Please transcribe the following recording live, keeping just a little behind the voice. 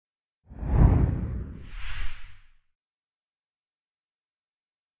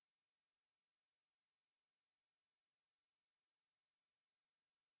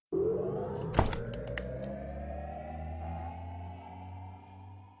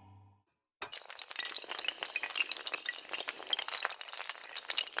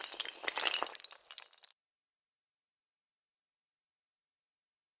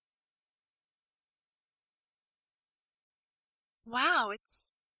wow, it's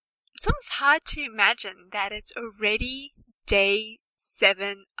almost hard to imagine that it's already day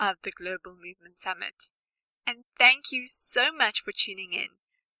 7 of the Global Movement Summit. And thank you so much for tuning in.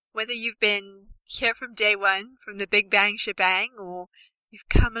 Whether you've been here from day 1, from the Big Bang shebang, or you've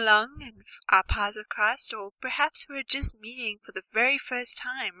come along and our paths have crossed, or perhaps we're just meeting for the very first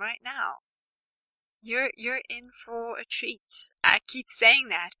time right now. You're in for a treat. I keep saying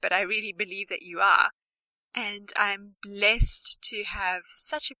that, but I really believe that you are. And I'm blessed to have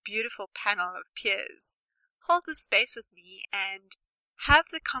such a beautiful panel of peers hold the space with me and have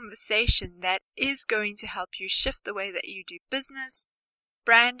the conversation that is going to help you shift the way that you do business,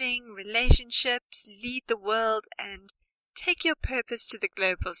 branding, relationships, lead the world, and take your purpose to the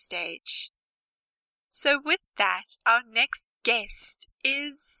global stage. So with that, our next guest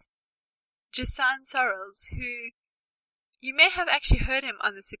is Jason Sorrells, who you may have actually heard him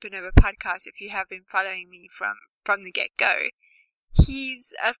on the Supernova podcast if you have been following me from the get-go.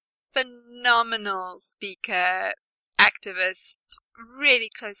 He's a phenomenal speaker, activist, really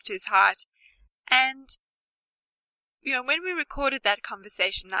close to his heart. And, when we recorded that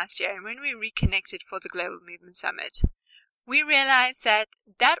conversation last year and when we reconnected for the Global Movement Summit, we realized that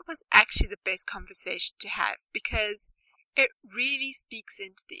was actually the best conversation to have, because it really speaks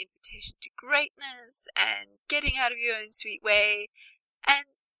into the invitation to greatness and getting out of your own sweet way and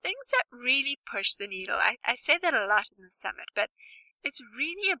things that really push the needle. I say that a lot in the summit, but it's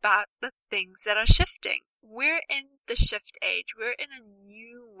really about the things that are shifting. We're in the shift age. We're in a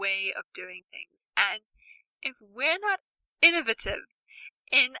new way of doing things. And if we're not innovative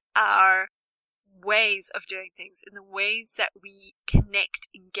in our ways of doing things, in the ways that we connect,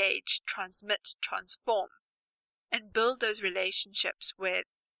 engage, transmit, transform, and build those relationships with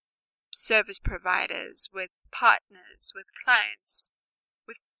service providers, with partners, with clients,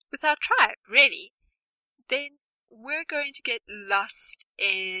 with our tribe, really, then we're going to get lost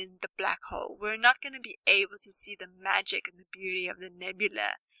in the black hole. We're not going to be able to see the magic and the beauty of the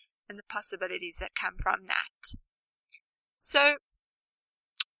nebula and the possibilities that come from that. So,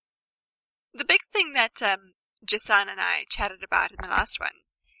 the big thing that Jason and I chatted about in the last one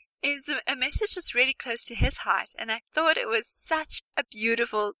is a message that's really close to his heart, and I thought it was such a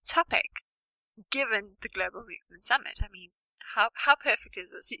beautiful topic, given the Global Movement Summit. I mean, how perfect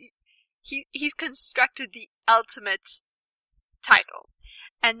is this? He's constructed the ultimate title,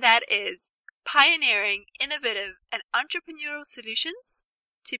 and that is Pioneering Innovative and Entrepreneurial Solutions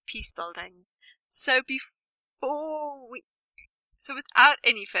to Peace Building. So without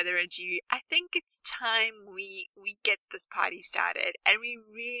any further ado, I think it's time we get this party started and we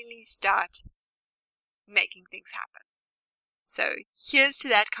really start making things happen. So here's to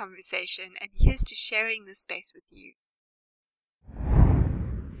that conversation, and here's to sharing this space with you.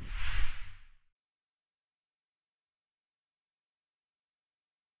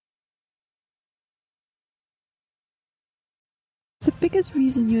 The biggest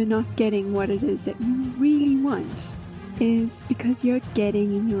reason you're not getting what it is that you really want is because you're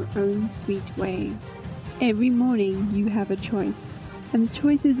getting in your own sweet way. Every morning you have a choice, and the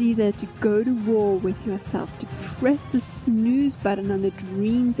choice is either to go to war with yourself, to press the snooze button on the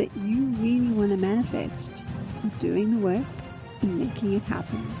dreams that you really want to manifest, or doing the work and making it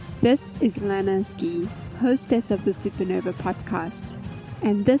happen. This is Lana Ski, hostess of the Supernova podcast,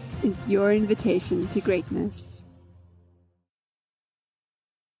 and this is your invitation to greatness.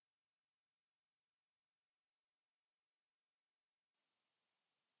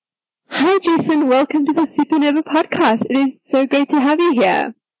 Hi, Jason. Welcome to the Supernova podcast. It is so great to have you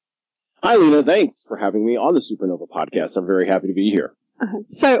here. Hi, Lena. Thanks for having me on the Supernova podcast. I'm very happy to be here.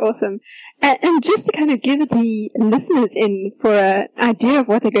 So awesome. And just to kind of give the listeners in for an idea of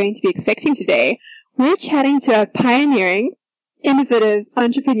what they're going to be expecting today, we're chatting to a pioneering, innovative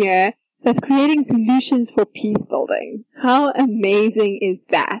entrepreneur that's creating solutions for peace building. How amazing is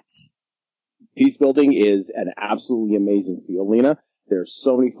that? Peace building is an absolutely amazing field, Lena. There are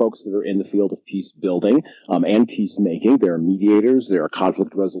so many folks that are in the field of peace building and peacemaking. There are mediators, there are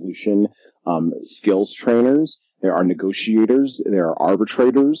conflict resolution skills trainers, there are negotiators, there are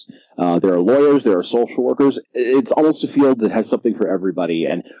arbitrators, there are lawyers, there are social workers. It's almost a field that has something for everybody,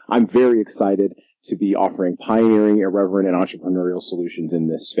 and I'm very excited to be offering pioneering, irreverent, and entrepreneurial solutions in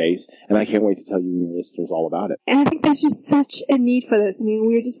this space, and I can't wait to tell you and your listeners all about it. And I think there's just such a need for this. I mean,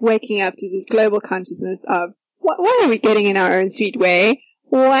 we're just waking up to this global consciousness of why are we getting in our own sweet way?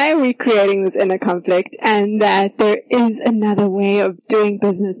 Why are we creating this inner conflict? And that there is another way of doing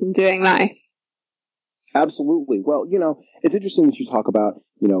business and doing life. Absolutely. Well, it's interesting that you talk about,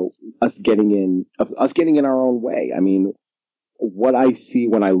 us getting in our own way. I mean, what I see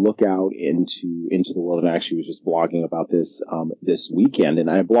when I look out into the world, and I actually was just blogging about this this weekend, and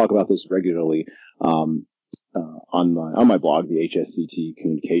I blog about this regularly on my blog, the HSCT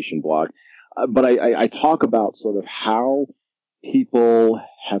communication blog. But I talk about sort of how people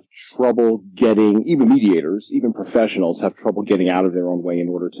have trouble getting, even mediators, even professionals have trouble getting out of their own way in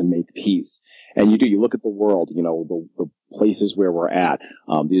order to make peace. And you look at the world, the places where we're at,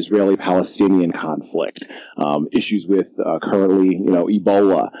 the Israeli-Palestinian conflict, issues with currently,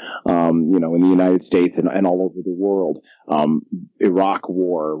 Ebola, in the United States and all over the world, Iraq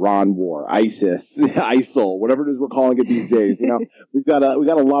war, Iran war, ISIS, ISIL, whatever it is we're calling it these days. We've got a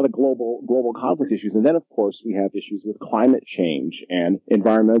lot of global conflict issues, and then of course we have issues with climate change and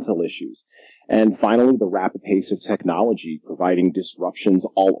environmental issues. And finally, the rapid pace of technology providing disruptions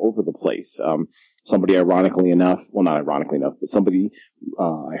all over the place. Somebody I heard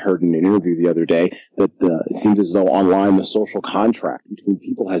in an interview the other day that it seems as though online the social contract between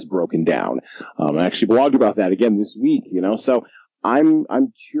people has broken down. I actually blogged about that again this week, so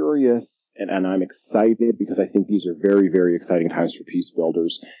I'm curious and I'm excited because I think these are very, very exciting times for peace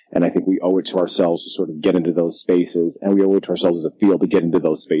builders. And I think we owe it to ourselves to sort of get into those spaces, and we owe it to ourselves as a field to get into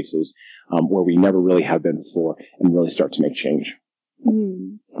those spaces where we never really have been before and really start to make change.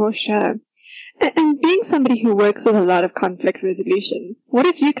 For sure. And being somebody who works with a lot of conflict resolution, what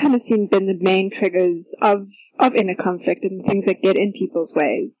have you kind of seen been the main triggers of inner conflict and things that get in people's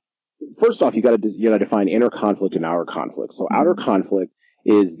ways? First off, you got to define inner conflict and outer conflict. So outer conflict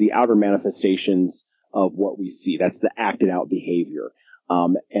is the outer manifestations of what we see. That's the acted out behavior.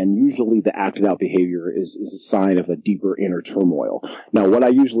 And usually the acted out behavior is a sign of a deeper inner turmoil. Now, what I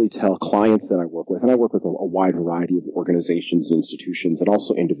usually tell clients that I work with, and I work with a wide variety of organizations and institutions and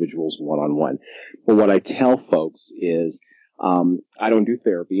also individuals one-on-one. But what I tell folks is, I don't do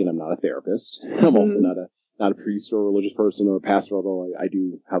therapy and I'm not a therapist. I'm also not a priest or a religious person or a pastor, although I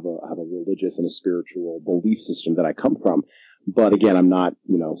do have a religious and a spiritual belief system that I come from. But again, I'm not,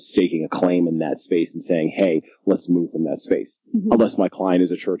 staking a claim in that space and saying, hey, let's move from that space. Unless my client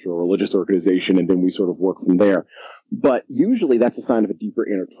is a church or a religious organization, and then we sort of work from there. But usually that's a sign of a deeper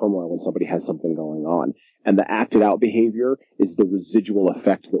inner turmoil when somebody has something going on. And the acted out behavior is the residual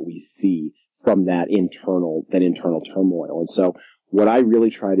effect that we see from that internal turmoil. And so what I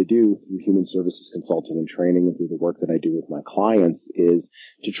really try to do through human services consulting and training and through the work that I do with my clients is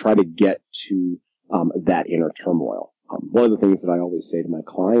to try to get to that inner turmoil. One of the things that I always say to my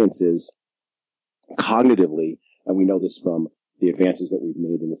clients is cognitively, and we know this from the advances that we've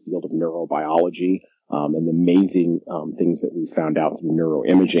made in the field of neurobiology and the amazing things that we found out through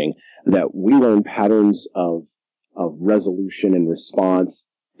neuroimaging, that we learn patterns of resolution and response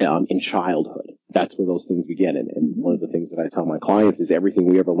in childhood. That's where those things begin. And one of the things that I tell my clients is everything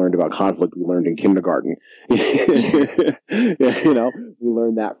we ever learned about conflict, we learned in kindergarten. We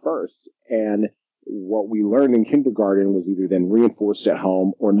learned that first. And what we learned in kindergarten was either then reinforced at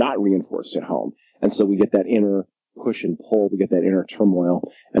home or not reinforced at home. And so we get that inner push and pull, we get that inner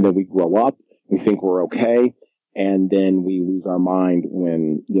turmoil, and then we grow up, we think we're okay, and then we lose our mind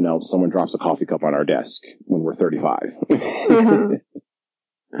when, someone drops a coffee cup on our desk when we're 35. And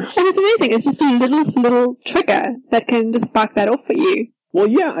it's amazing. It's just a little trigger that can just spark that off for you. Well,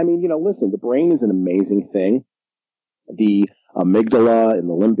 yeah. I mean, listen, the brain is an amazing thing. The amygdala and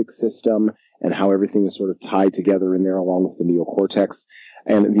the limbic system and how everything is sort of tied together in there along with the neocortex.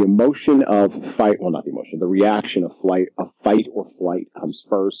 And the emotion of the reaction of fight or flight comes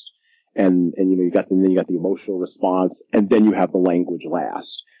first. And you got the emotional response, and then you have the language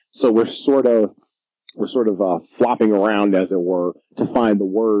last. So we're sort of flopping around, as it were, to find the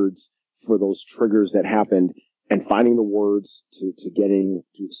words for those triggers that happened, and finding the words to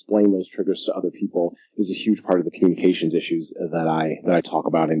explain those triggers to other people is a huge part of the communications issues that I talk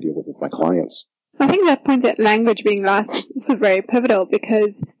about and deal with my clients. I think that point, that language being lost, is also very pivotal,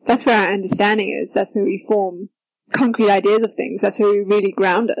 because that's where our understanding is. That's where we form concrete ideas of things. That's where we really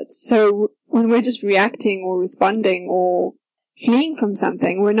ground it. So when we're just reacting or responding or fleeing from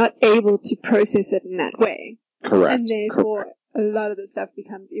something, we're not able to process it in that way. Correct. And therefore, a lot of the stuff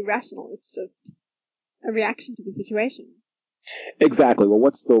becomes irrational. It's just a reaction to the situation. Exactly.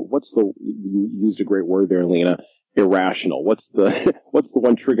 Well, you used a great word there, Lena, irrational. What's the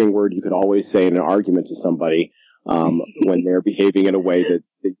one triggering word you could always say in an argument to somebody, when they're behaving in a way that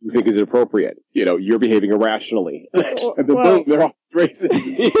you think is inappropriate? You're behaving irrationally. And then boom, they're off the races.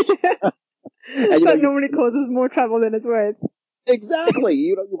 That normally causes more trouble than it's worth. Exactly.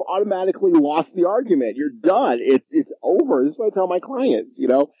 You've automatically lost the argument. You're done. It's over. This is what I tell my clients,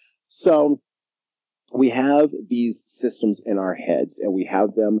 So we have these systems in our heads, and we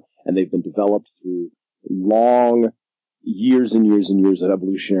have them, and they've been developed through long years and years and years of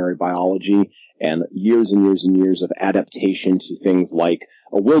evolutionary biology and years and years and years of adaptation to things like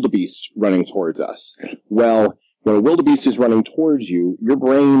a wildebeest running towards us. Well, when a wildebeest is running towards you, your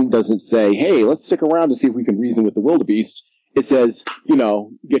brain doesn't say, hey, let's stick around to see if we can reason with the wildebeest. It says,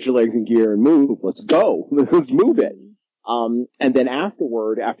 get your legs in gear and move. Let's go. Let's move it. And then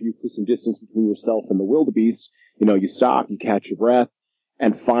afterward, after you put some distance between yourself and the wildebeest, you stop, you catch your breath,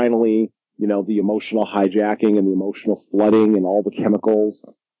 and finally, the emotional hijacking and the emotional flooding and all the chemicals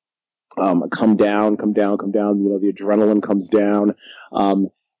come down. The adrenaline comes down,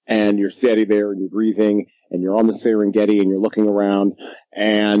 and you're steady there and you're breathing and you're on the Serengeti and you're looking around,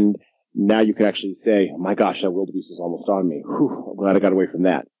 and now you can actually say, oh my gosh, that wildebeest was almost on me. Whew, I'm glad I got away from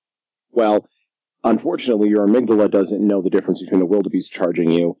that. Well, unfortunately, your amygdala doesn't know the difference between a wildebeest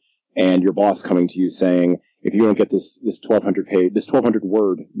charging you and your boss coming to you saying, if you don't get this 1,200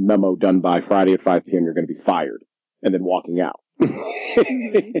 word memo done by Friday at 5 p.m., you're going to be fired, and then walking out. Your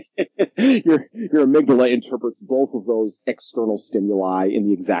amygdala interprets both of those external stimuli in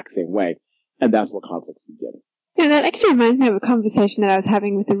the exact same way, and that's what conflicts begin. Yeah, that actually reminds me of a conversation that I was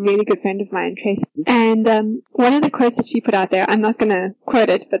having with a really good friend of mine, Tracy. And one of the quotes that she put out there, I'm not going to quote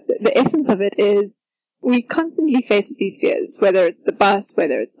it, but the essence of it is, we constantly face with these fears, whether it's the bus,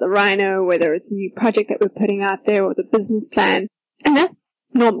 whether it's the rhino, whether it's a new project that we're putting out there, or the business plan. And that's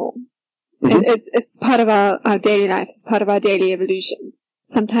normal. Mm-hmm. It's part of our daily life. It's part of our daily evolution.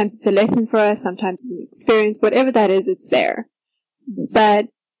 Sometimes it's a lesson for us. Sometimes it's an experience. Whatever that is, it's there. But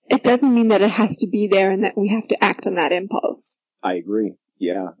it doesn't mean that it has to be there and that we have to act on that impulse. I agree.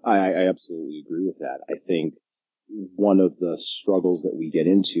 Yeah, I absolutely agree with that. I think one of the struggles that we get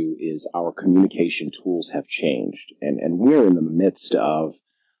into is our communication tools have changed. And we're in the midst of,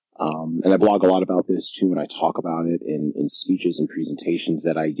 and I blog a lot about this too, and I talk about it in speeches and presentations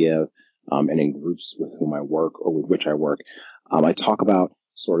that I give, and in groups with whom I work or with which I work. I talk about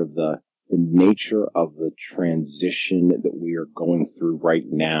sort of the nature of the transition that we are going through right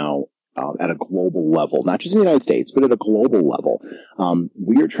now at a global level, not just in the United States, but at a global level.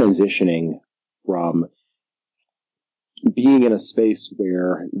 We are transitioning from being in a space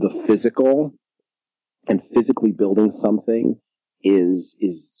where the physical and physically building something is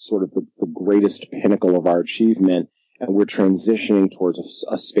sort of the greatest pinnacle of our achievement. And we're transitioning towards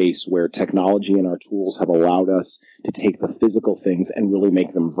a space where technology and our tools have allowed us to take the physical things and really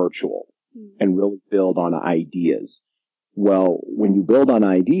make them virtual and really build on ideas. Well, when you build on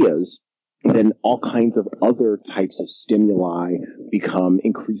ideas, then all kinds of other types of stimuli become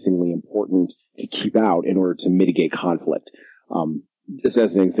increasingly important to keep out in order to mitigate conflict. Just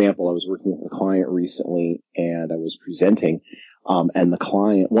as an example, I was working with a client recently and I was presenting, and the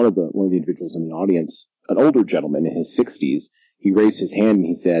client, one of the individuals in the audience, an older gentleman in his 60s, he raised his hand and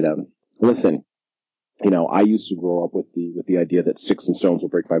he said, listen, I used to grow up with the idea that sticks and stones will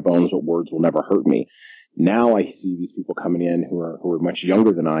break my bones, but words will never hurt me. Now I see these people coming in who are much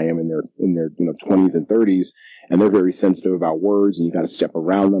younger than I am in their 20s and 30s, and they're very sensitive about words, and you got to step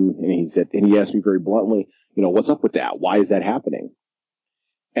around them. And he asked me very bluntly, what's up with that? Why is that happening?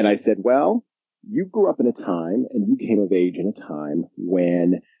 And I said, well, you grew up in a time and you came of age in a time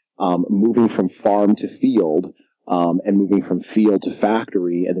when moving from farm to field, and moving from field to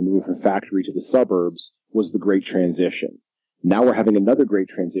factory, and then moving from factory to the suburbs was the great transition. Now we're having another great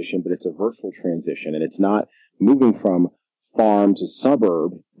transition, but it's a virtual transition, and it's not moving from farm to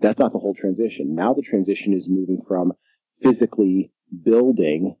suburb. That's not the whole transition. Now the transition is moving from physically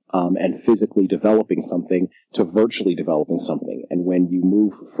building and physically developing something to virtually developing something. And when you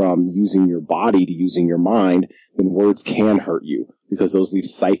move from using your body to using your mind, then words can hurt you because those leave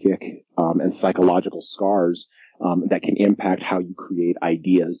psychic and psychological scars that can impact how you create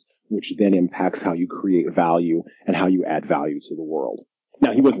ideas, which then impacts how you create value and how you add value to the world.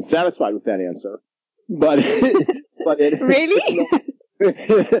 Now, he wasn't satisfied with that answer, but really? He'll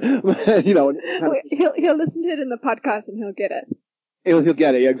listen to it in the podcast and he'll get it. He'll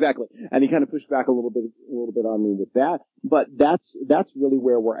get it, exactly. And he kind of pushed back a little bit on me with that. But that's really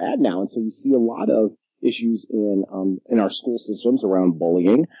where we're at now. And so you see a lot of issues in our school systems around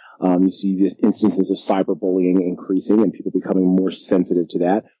bullying. You see the instances of cyberbullying increasing and people becoming more sensitive to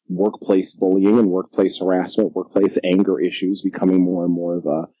that. Workplace bullying and workplace harassment, workplace anger issues becoming more and more of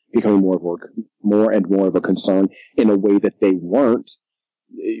a concern in a way that they weren't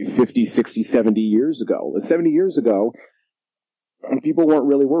 50, 60, 70 years ago. 70 years ago, people weren't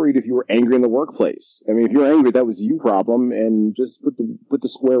really worried if you were angry in the workplace. I mean, if you're angry, that was your problem, and just put the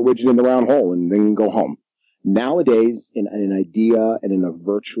square widget in the round hole and then go home. Nowadays, in an idea and in a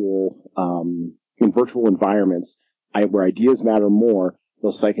virtual environments, where ideas matter more,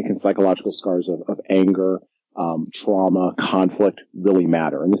 those psychic and psychological scars of anger, trauma, conflict really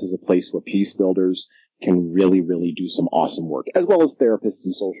matter. And this is a place where peace builders can really, really do some awesome work, as well as therapists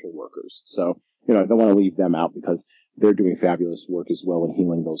and social workers. So, I don't want to leave them out because they're doing fabulous work as well in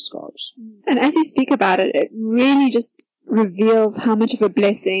healing those scars. And as you speak about it, it really just reveals how much of a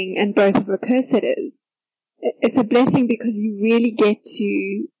blessing and both of a curse it is. It's a blessing because you really get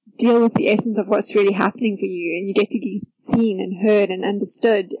to deal with the essence of what's really happening for you, and you get to be seen and heard and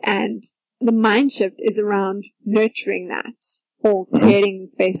understood, and the mind shift is around nurturing that or creating the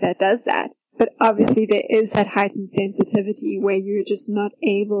space that does that. But obviously there is that heightened sensitivity where you're just not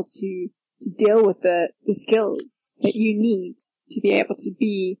able to deal with the skills that you need to be able to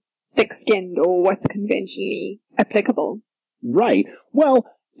be thick-skinned or what's conventionally applicable. Right. Well,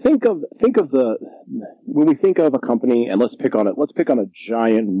 think of when we think of a company, and let's pick on a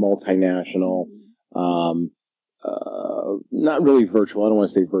giant multinational, not really virtual, I don't want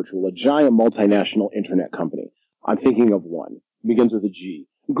to say virtual, a giant multinational internet company. I'm thinking of one. It begins with a G.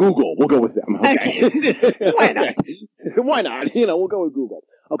 Google. We'll go with them. Okay. Why not? Why not? We'll go with Google.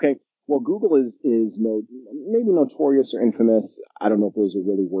 Okay. Well, Google is maybe notorious or infamous. I don't know if those are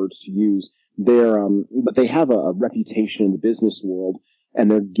really words to use. But they have a reputation in the business world,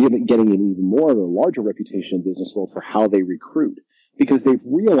 and they're getting an even more of a larger reputation in the business world for how they recruit, because they've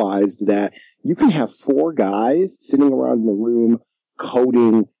realized that you can have 4 guys sitting around in a room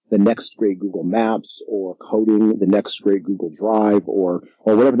coding the next great Google Maps or coding the next great Google Drive or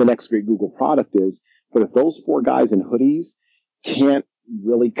whatever the next great Google product is. But if those 4 guys in hoodies can't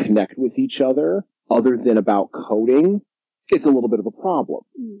really connect with each other than about coding, it's a little bit of a problem.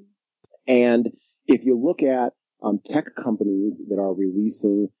 And if you look at tech companies that are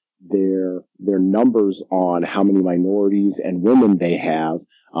releasing their numbers on how many minorities and women they have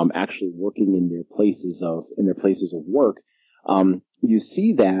actually working in their places of work, you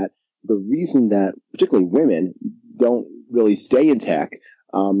see that the reason that particularly women don't really stay in tech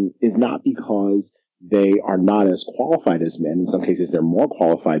is not because they are not as qualified as men. In some cases, they're more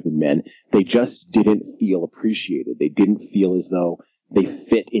qualified than men. They just didn't feel appreciated. They didn't feel as though they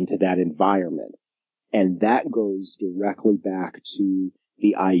fit into that environment. And that goes directly back to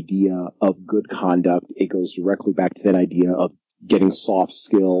the idea of good conduct. It goes directly back to that idea of getting soft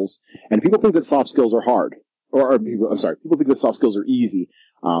skills. And people think that soft skills are hard. People think that soft skills are easy.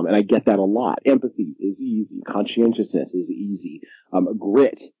 And I get that a lot. Empathy is easy. Conscientiousness is easy.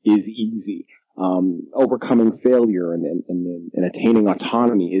 Grit is easy. Overcoming failure and attaining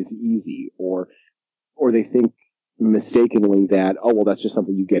autonomy is easy. Or they think mistakenly that, oh, well, that's just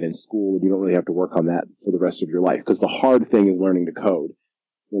something you get in school and you don't really have to work on that for the rest of your life because the hard thing is learning to code.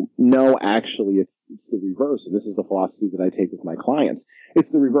 Well, no, actually, it's the reverse. And this is the philosophy that I take with my clients.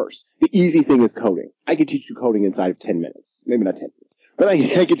 It's the reverse. The easy thing is coding. I can teach you coding inside of 10 minutes. Maybe not 10 minutes, but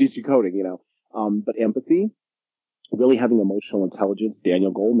I can teach you coding, But empathy, really having emotional intelligence,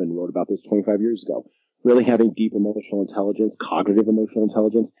 Daniel Goleman wrote about this 25 years ago. Really having deep emotional intelligence, cognitive emotional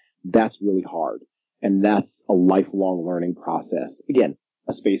intelligence, that's really hard. And that's a lifelong learning process. Again,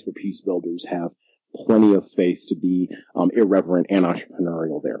 a space where peace builders have plenty of space to be irreverent and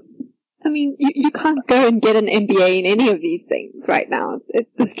entrepreneurial there. I mean, you can't go and get an MBA in any of these things right now.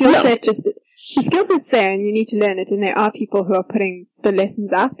 The skill set's there and you need to learn it, and there are people who are putting the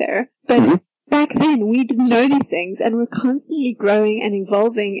lessons out there. But back then, we didn't know these things, and we're constantly growing and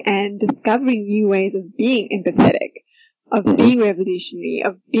evolving and discovering new ways of being empathetic, of being revolutionary,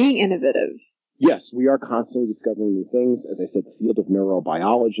 of being innovative. Yes, we are constantly discovering new things. As I said, the field of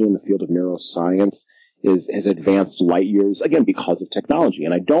neurobiology and the field of neuroscience has advanced light years, again, because of technology.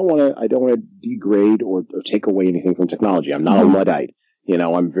 And I don't want to degrade or take away anything from technology. I'm not a Luddite.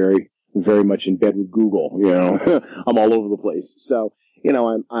 I'm very, very much in bed with Google. I'm all over the place. So,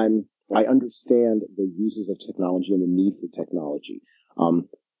 I understand the uses of technology and the need for technology.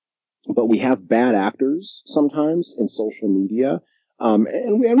 But we have bad actors sometimes in social media.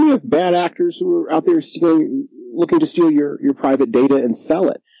 And we have bad actors who are out there looking to steal your private data and sell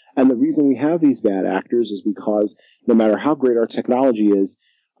it. And the reason we have these bad actors is because no matter how great our technology is,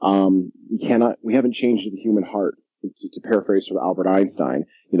 we haven't changed the human heart. To paraphrase from Albert Einstein,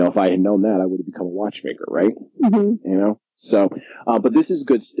 if I had known that, I would have become a watchmaker, right? So, but this is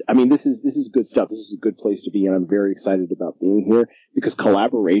good. This is good stuff. This is a good place to be, and I'm very excited about being here because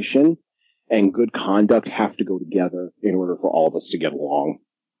collaboration and good conduct have to go together in order for all of us to get along.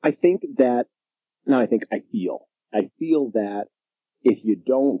 I feel that if you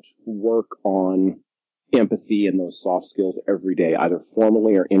don't work on empathy and those soft skills every day, either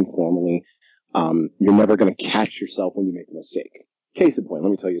formally or informally, you're never going to catch yourself when you make a mistake. Case in point,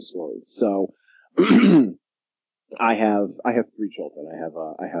 let me tell you a story. So, I have three children. I have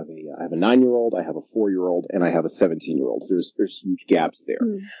a 9-year-old, I have a 4-year-old, and I have a 17-year-old. There's huge gaps there.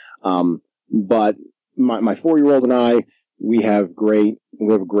 But my 4-year-old and I, we have a great,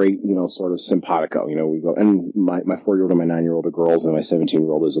 sort of simpatico. We go, and my 4-year-old and my 9-year-old are girls, and my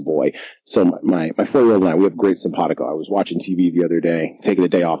 17-year-old is a boy. So my 4-year-old and I, we have great simpatico. I was watching TV the other day, taking the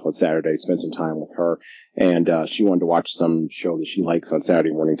day off on Saturday, spent some time with her, and she wanted to watch some show that she likes on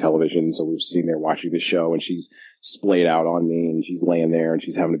Saturday morning television. So we were sitting there watching the show, and she's splayed out on me, and she's laying there, and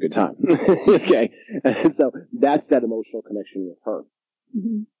she's having a good time. Okay, and so that's that emotional connection with her.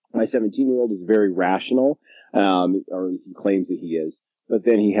 Mm-hmm. My 17-year-old is very rational, or at least he claims that he is. But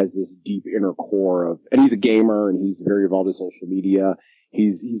then he has this deep inner core and he's a gamer, and he's very involved in social media.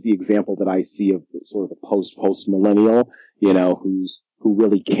 He's the example that I see of sort of a post millennial, who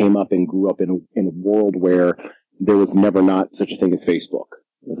really came up and grew up in a world where there was never not such a thing as Facebook.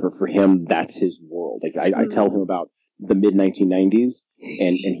 For him, that's his world. Like I tell him about the mid 1990s,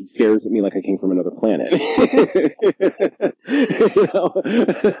 and he stares at me like I came from another planet.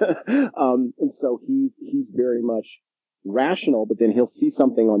 And so he's very much rational, but then he'll see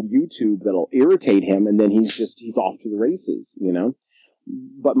something on YouTube that'll irritate him, and then he's off to the races,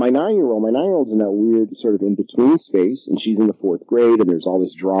 But my 9-year-old's in that weird sort of in between space, and she's in the 4th grade, and there's all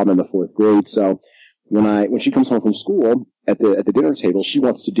this drama in the 4th grade. So when she comes home from school at the dinner table, she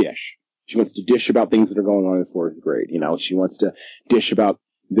wants to dish. She wants to dish about things that are going on in 4th grade. She wants to dish about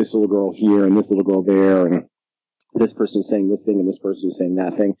this little girl here and this little girl there, and this person is saying this thing and this person is saying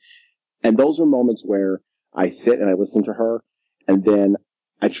that thing. And those are moments where I sit and I listen to her, and then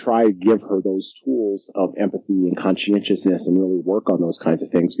I try to give her those tools of empathy and conscientiousness and really work on those kinds of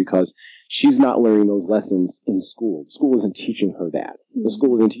things, because she's not learning those lessons in school. School isn't teaching her that. The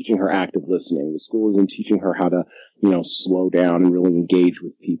school isn't teaching her active listening. The school isn't teaching her how to, slow down and really engage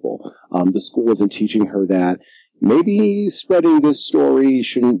with people. The school isn't teaching her that maybe spreading this story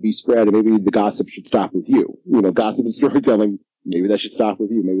shouldn't be spread, and maybe the gossip should stop with you. Gossip and storytelling, maybe that should stop with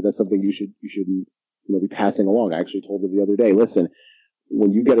you. Maybe that's something you shouldn't, be passing along. I actually told her the other day, listen,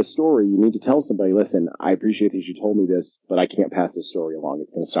 when you get a story, you need to tell somebody, listen, I appreciate that you told me this, but I can't pass this story along.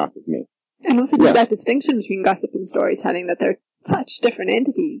 It's going to stop with me. And also just that distinction between gossip and storytelling, that they're such different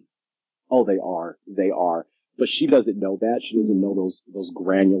entities. Oh, they are. They are. But she doesn't know that. She doesn't know those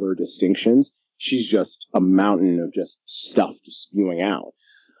granular distinctions. She's just a mountain of just stuff just spewing out.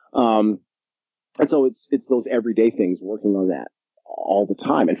 And so it's those everyday things, working on that all the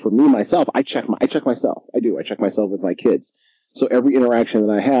time. And for me, myself, I check myself. I do. I check myself with my kids. So every interaction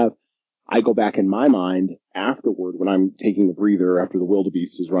that I have, I go back in my mind afterward when I'm taking a breather after the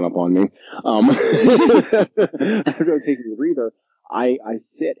wildebeest has run up on me. After I'm taking a breather, I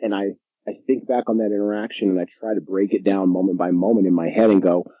sit and I think back on that interaction, and I try to break it down moment by moment in my head and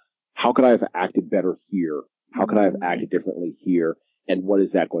go, how could I have acted better here? How could I have acted differently here? And what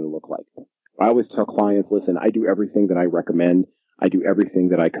is that going to look like? I always tell clients, listen, I do everything that I recommend. I do everything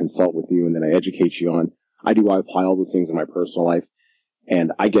that I consult with you and that I educate you on. I apply all those things in my personal life,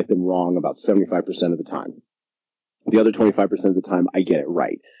 and I get them wrong about 75% of the time. The other 25% of the time, I get it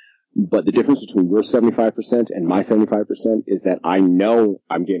right. But the difference between your 75% and my 75% is that I know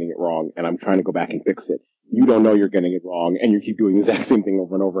I'm getting it wrong, and I'm trying to go back and fix it. You don't know you're getting it wrong, and you keep doing the exact same thing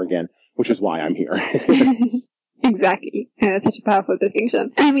over and over again, which is why I'm here. Exactly. And that's such a powerful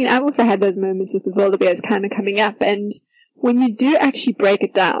distinction. I mean, I've also had those moments with the wildebeest kind of coming up, and when you do actually break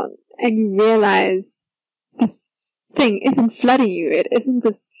it down and you realize this thing isn't flooding you, it isn't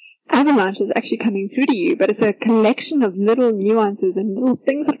this avalanche that's actually coming through to you, but it's a collection of little nuances and little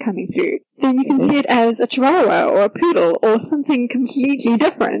things that are coming through, then you can see it as a chihuahua or a poodle or something completely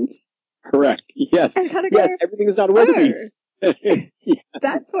different. Correct. Yes. And kind of yes, everything is not a wildebeest. Yeah.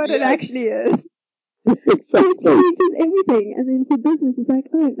 That's what it actually is. Exactly. It changes everything, and then for business, it's like,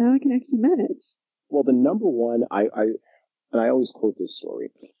 oh, now I can actually manage. Well, the number one, I always quote this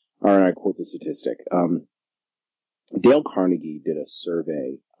story, or I quote the statistic. Dale Carnegie did a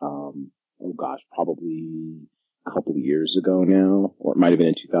survey, probably a couple of years ago now, or it might have been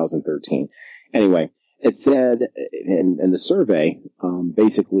in 2013. Anyway, it said, and the survey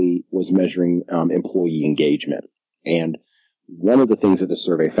basically was measuring employee engagement. And one of the things that the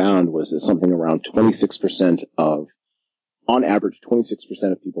survey found was that something around 26% on average,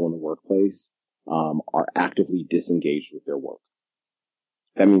 26% of people in the workplace are actively disengaged with their work.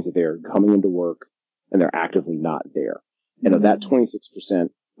 That means that they're coming into work and they're actively not there. And of that 26%,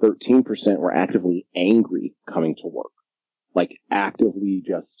 13% were actively angry coming to work. Like actively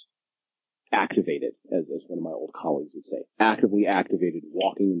just activated, as one of my old colleagues would say. Actively activated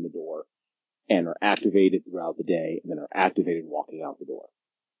walking in the door, and are activated throughout the day, and then are activated walking out the door.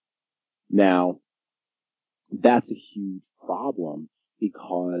 Now, that's a huge problem,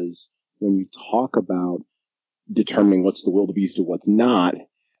 because when you talk about determining what's the wildebeest and what's not,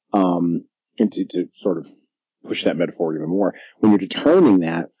 and to sort of push that metaphor even more, when you're determining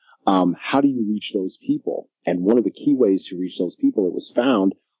that, how do you reach those people? And one of the key ways to reach those people, it was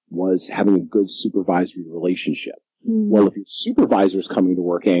found, was having a good supervisory relationship. Well, if your supervisor is coming to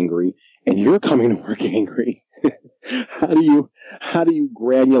work angry and you're coming to work angry, how do you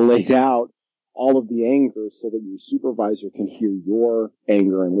granulate out all of the anger so that your supervisor can hear your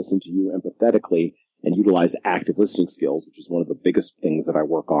anger and listen to you empathetically and utilize active listening skills, which is one of the biggest things that I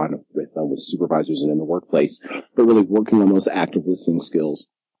work on with supervisors and in the workplace, but really working on those active listening skills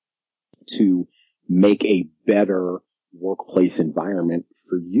to make a better workplace environment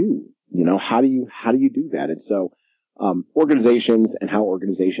for you. You know, how do you do that? And so, organizations and how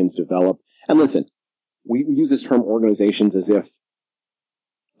organizations develop. And listen, we use this term organizations as if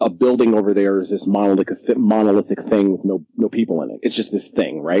a building over there is this monolithic thing with no people in it. It's just this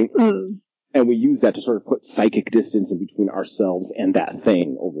thing, right? And we use that to sort of put psychic distance in between ourselves and that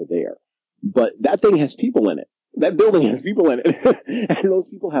thing over there. But that thing has people in it. That building has people in it. And those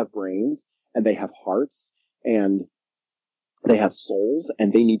people have brains, and they have hearts, and they have souls,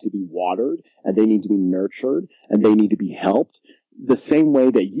 and they need to be watered, and they need to be nurtured, and they need to be helped the same way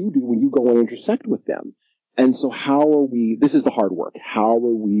that you do when you go and intersect with them. And so this is the hard work. How are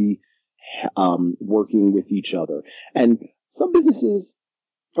we working with each other? And some businesses,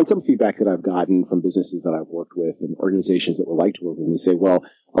 and some feedback that I've gotten from businesses that I've worked with and organizations that would like to work with me say, well,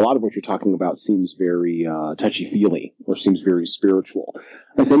 a lot of what you're talking about seems very touchy-feely or seems very spiritual.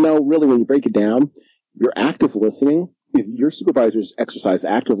 I say, no, really, when you break it down, your active listening, if your supervisors exercise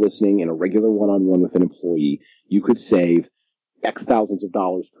active listening in a regular one-on-one with an employee, you could save X thousands of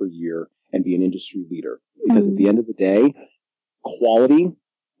dollars per year and be an industry leader. Because at the end of the day, quality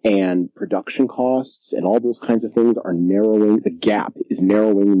and production costs and all those kinds of things are narrowing. The gap is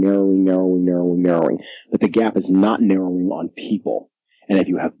narrowing. But the gap is not narrowing on people. And if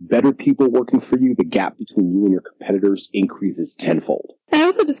you have better people working for you, the gap between you and your competitors increases tenfold. And it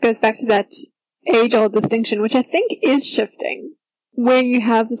also just goes back to that age-old distinction, which I think is shifting, where you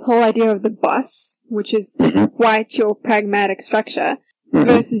have this whole idea of the boss, which is quite your pragmatic structure,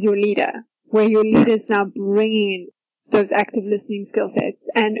 versus your leader, where your leader is now bringing in those active listening skill sets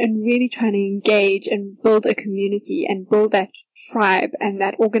and really trying to engage and build a community and build that tribe and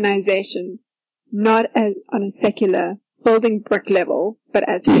that organization, not as on a secular building brick level, but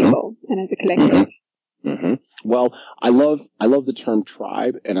as people and as a collective. Well, I love the term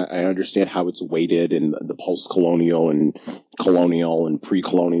tribe, and I understand how it's weighted in the post-colonial and colonial and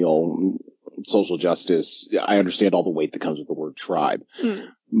pre-colonial social justice. I understand all the weight that comes with the word tribe.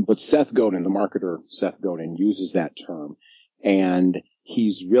 But Seth Godin, the marketer Seth Godin, uses that term, and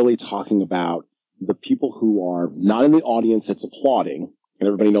he's really talking about the people who are not in the audience that's applauding, and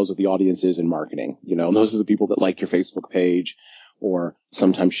everybody knows what the audience is in marketing. You know, those are the people that like your Facebook page, or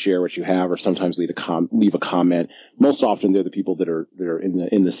sometimes share what you have, or sometimes leave a comment. Most often, they're the people that are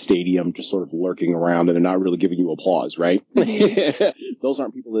in the stadium, just sort of lurking around, and they're not really giving you applause, right? Those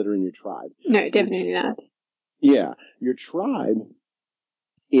aren't people that are in your tribe. No, definitely not. Yeah, your tribe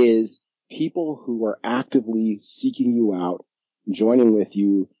is people who are actively seeking you out, joining with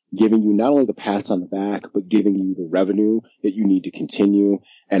you, giving you not only the pats on the back, but giving you the revenue that you need to continue,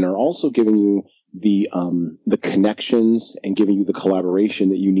 and are also giving you the connections and giving you the collaboration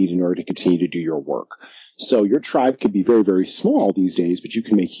that you need in order to continue to do your work. So your tribe can be very, very small these days, but you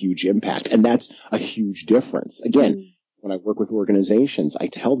can make huge impact. And that's a huge difference. Again, when I work with organizations, I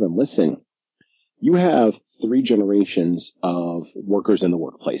tell them, listen, you have 3 generations of workers in the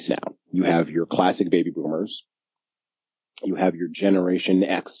workplace now. You have your classic baby boomers. You have your Generation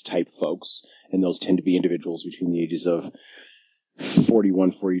X type folks, and those tend to be individuals between the ages of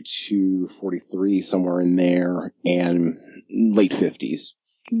 41, 42, 43, somewhere in there, and late 50s.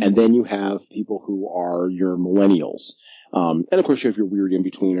 And then you have people who are your millennials. And of course you have your weird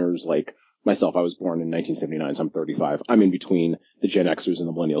in-betweeners like myself. I was born in 1979, so I'm 35. I'm in between the Gen Xers and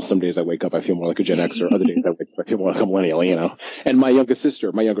the millennials. Some days I wake up, I feel more like a Gen Xer. Other days I wake up, I feel more like a millennial, you know. And my younger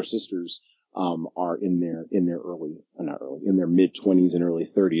sisters, are in their mid 20s and early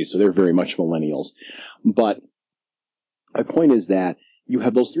 30s. So they're very much millennials. But my point is that you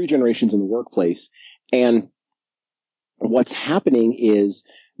have those 3 generations in the workplace, and what's happening is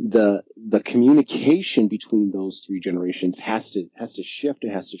the communication between those 3 generations has to shift.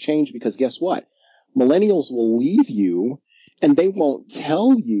 It has to change, because guess what? Millennials will leave you, and they won't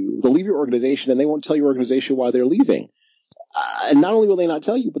tell you. They'll leave your organization, and they won't tell your organization why they're leaving. And not only will they not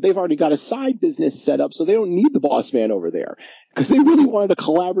tell you, but they've already got a side business set up, so they don't need the boss man over there, because they really wanted a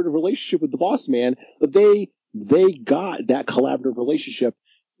collaborative relationship with the boss man, but they they got that collaborative relationship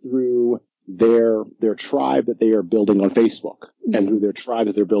through their tribe that they are building on Facebook, and through their tribe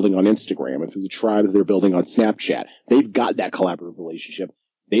that they're building on Instagram, and through the tribe that they're building on Snapchat. They've got that collaborative relationship.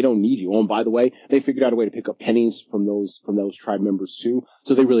 They don't need you. Oh, and by the way, they figured out a way to pick up pennies from those tribe members too,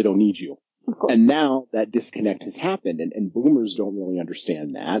 so they really don't need you. Of course. And now that disconnect has happened, and boomers don't really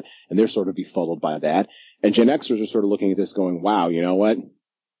understand that, and they're sort of befuddled by that. And Gen Xers are sort of looking at this going, wow, you know what?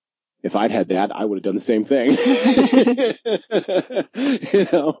 If I'd had that, I would have done the same thing.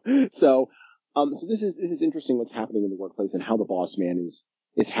 So this is interesting what's happening in the workplace and how the boss man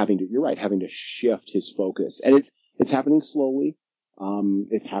is having to shift his focus. And it's happening slowly.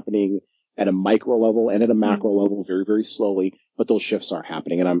 It's happening at a micro level and at a macro level very, very slowly, but those shifts are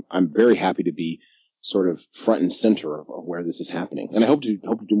happening. And I'm very happy to be sort of front and center of where this is happening. And I hope to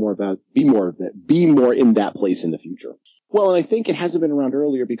do more of that, be more in that place in the future. Well, and I think it hasn't been around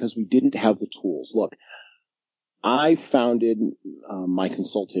earlier because we didn't have the tools. Look, I founded my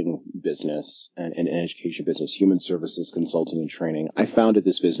consulting business and education business, human services consulting and training. I founded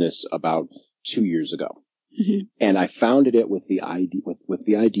this business about 2 years ago. Mm-hmm. And I founded it with the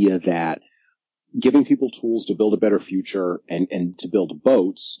idea that giving people tools to build a better future and to build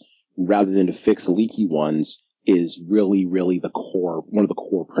boats rather than to fix leaky ones is really, really one of the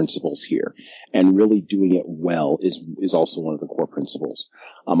core principles here. And really doing it well is also one of the core principles.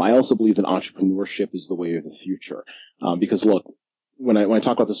 I also believe that entrepreneurship is the way of the future. Because look, when I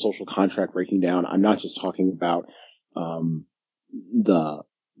talk about the social contract breaking down, I'm not just talking about,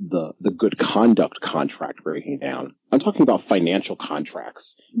 the good conduct contract breaking down. I'm talking about financial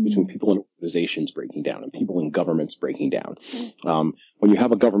contracts between people and organizations breaking down and people in governments breaking down. When you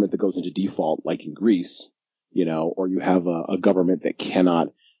have a government that goes into default, like in Greece, or you have a government that cannot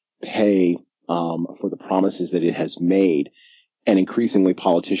pay for the promises that it has made, and increasingly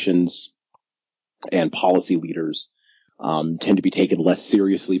politicians and policy leaders tend to be taken less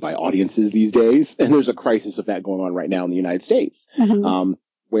seriously by audiences these days. And there's a crisis of that going on right now in the United States,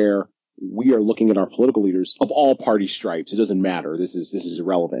 where we are looking at our political leaders of all party stripes. It doesn't matter. This is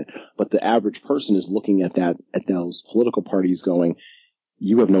irrelevant. But the average person is looking at those political parties going,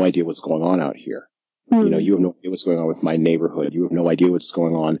 you have no idea what's going on out here. You have no idea what's going on with my neighborhood. You have no idea what's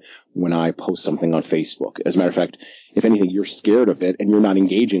going on when I post something on Facebook. As a matter of fact, if anything, you're scared of it and you're not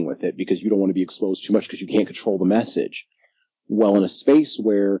engaging with it because you don't want to be exposed too much because you can't control the message. Well, in a space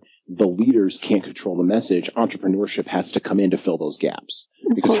where the leaders can't control the message, entrepreneurship has to come in to fill those gaps.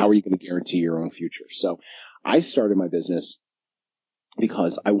 Because how are you going to guarantee your own future? So I started my business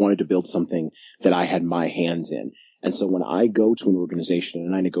because I wanted to build something that I had my hands in. And so when I go to an organization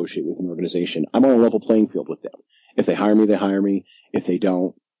and I negotiate with an organization, I'm on a level playing field with them. If they hire me, they hire me. If they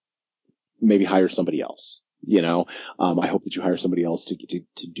don't, maybe hire somebody else. I hope that you hire somebody else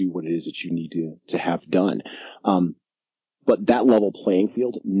to do what it is that you need to have done. But that level playing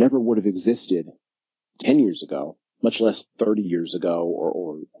field never would have existed 10 years ago, much less 30 years ago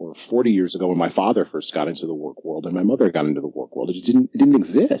or 40 years ago when my father first got into the work world and my mother got into the work world. It just didn't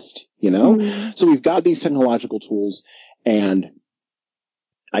exist, So we've got these technological tools, and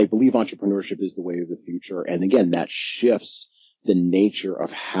I believe entrepreneurship is the way of the future. And again, that shifts the nature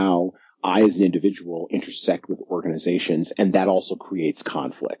of how I as an individual intersect with organizations, and that also creates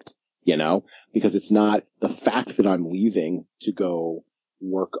conflict. Because it's not the fact that I'm leaving to go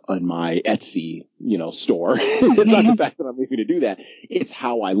work on my Etsy, store. It's not the fact that I'm leaving to do that. It's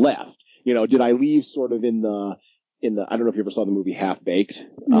how I left. Did I leave sort of in the, I don't know if you ever saw the movie Half Baked.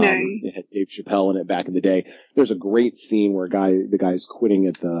 No. It had Dave Chappelle in it back in the day. There's a great scene where the guy's quitting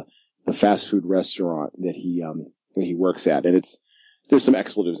at the fast food restaurant that he works at. And there's some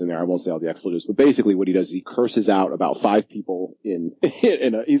expletives in there. I won't say all the expletives, but basically what he does is he curses out about 5 people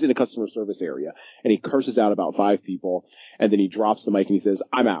he's in a customer service area, and he curses out about 5 people, and then he drops the mic and he says,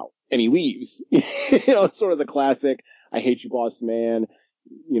 "I'm out." And he leaves. It's sort of the classic, "I hate you, boss man.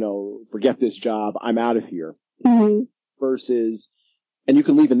 Forget this job. I'm out of here." Mm-hmm. Versus, and you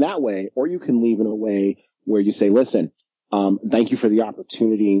can leave in that way, or you can leave in a way where you say, "Listen, thank you for the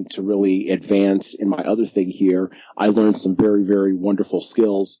opportunity to really advance in my other thing here. I learned some very, very wonderful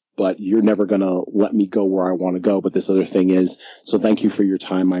skills, but you're never going to let me go where I want to go. But this other thing is, so thank you for your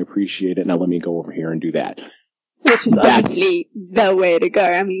time. I appreciate it. Now let me go over here and do that." Which is obviously the way to go.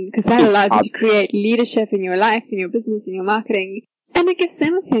 I mean, because that allows you to create leadership in your life, in your business, in your marketing. And it gives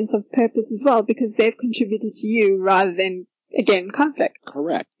them a sense of purpose as well, because they've contributed to you rather than, again, conflict.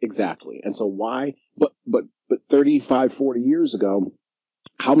 Correct. Exactly. And so why, but 35, 40 years ago,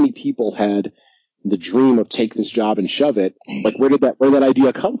 how many people had the dream of take this job and shove it? Like, where did that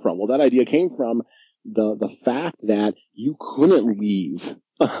idea come from? Well, that idea came from the fact that you couldn't leave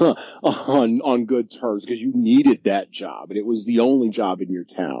on good terms because you needed that job and it was the only job in your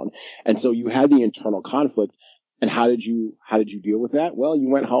town. And so you had the internal conflict. And how did you deal with that? Well, you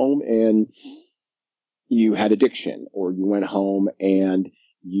went home and you had addiction, or you went home and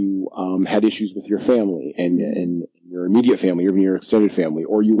you had issues with your family and your immediate family, even your extended family,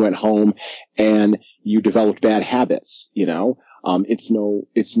 or you went home and you developed bad habits. It's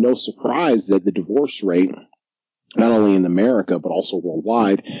no surprise that the divorce rate, not only in America but also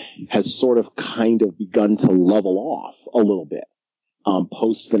worldwide, has sort of kind of begun to level off a little bit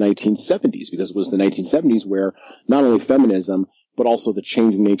post the 1970s, because it was the 1970s where not only feminism but also the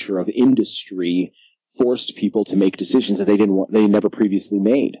changing nature of industry forced people to make decisions that they never previously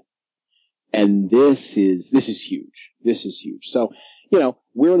made. And this is huge. This is huge. So,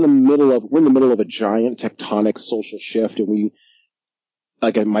 we're in the middle of a giant tectonic social shift, and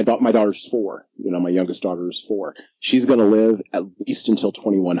my daughter's 4, my youngest daughter is 4. She's going to live at least until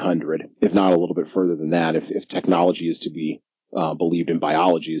 2100, if not a little bit further than that, if technology is to be believed and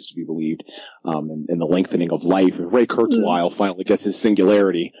biology is to be believed, and the lengthening of life. If Ray Kurzweil finally gets his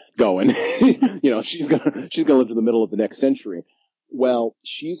singularity going, she's gonna live to the middle of the next century. Well,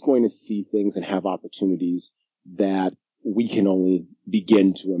 she's going to see things and have opportunities that we can only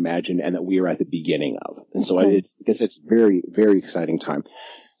begin to imagine and that we are at the beginning of. And so I guess it's very, very exciting time.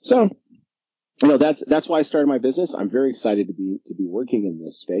 So, that's why I started my business. I'm very excited to be working in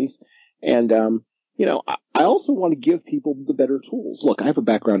this space. And, I also want to give people the better tools. Look, I have a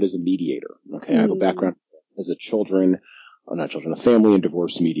background as a mediator. Okay. I have a background as a family and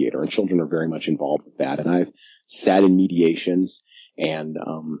divorce mediator, and children are very much involved with that. And I've sat in mediations and,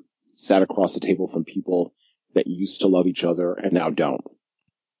 sat across the table from people that used to love each other and now don't.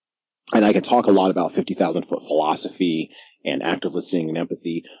 And I can talk a lot about 50,000 foot philosophy and active listening and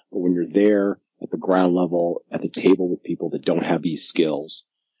empathy, but when you're there at the ground level, at the table with people that don't have these skills,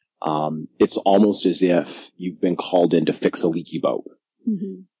 it's almost as if you've been called in to fix a leaky boat.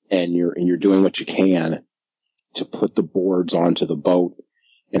 Mm-hmm. And you're doing what you can to put the boards onto the boat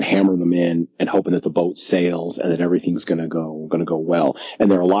and hammer them in and hoping that the boat sails and that everything's going to go well.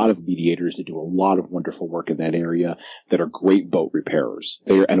 And there are a lot of mediators that do a lot of wonderful work in that area that are great boat repairers.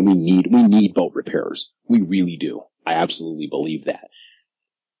 And we need boat repairers. We really do. I absolutely believe that.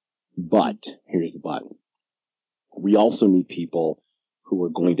 But here's the but. We also need people who are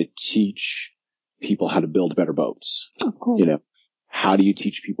going to teach people how to build better boats. Of course. How do you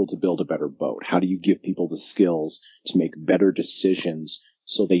teach people to build a better boat? How do you give people the skills to make better decisions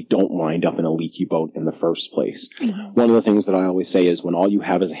so they don't wind up in a leaky boat in the first place? Mm-hmm. One of the things that I always say is when all you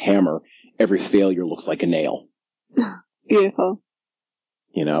have is a hammer, every failure looks like a nail. Beautiful.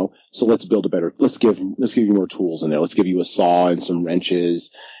 So let's give you more tools in there. Let's give you a saw and some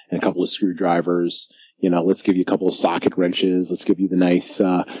wrenches and a couple of screwdrivers. Let's give you a couple of socket wrenches. Let's give you the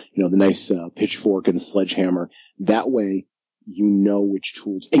nice pitchfork and sledgehammer. That way, which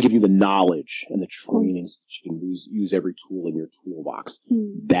tools, and give you the knowledge and the training so that you can use every tool in your toolbox.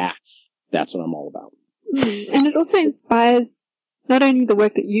 That's what I'm all about. And it also inspires not only the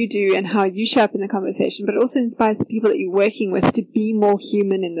work that you do and how you show up in the conversation, but it also inspires the people that you're working with to be more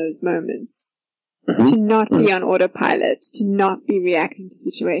human in those moments. Mm-hmm. To not be on autopilot, to not be reacting to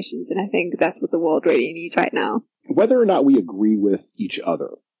situations. And I think that's what the world really needs right now. Whether or not we agree with each other,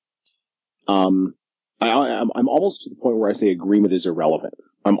 I'm almost to the point where I say agreement is irrelevant.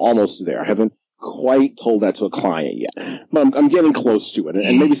 I'm almost there. I haven't quite told that to a client yet, but I'm getting close to it.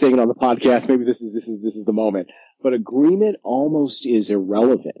 And maybe saying it on the podcast, maybe this is the moment. But agreement almost is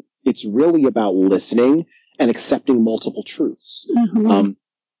irrelevant. It's really about listening and accepting multiple truths. Mm-hmm.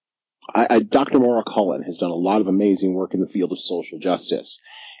 Dr. Maura Cullen has done a lot of amazing work in the field of social justice,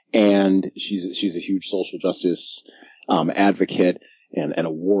 and she's a huge social justice advocate and a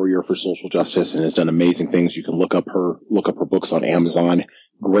warrior for social justice, and has done amazing things. You can look up her books on Amazon.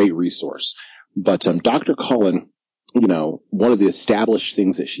 Great resource. But Dr. Cullen, one of the established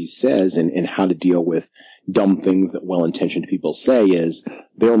things that she says in how to deal with dumb things that well-intentioned people say is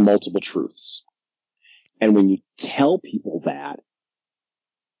there are multiple truths, and when you tell people that,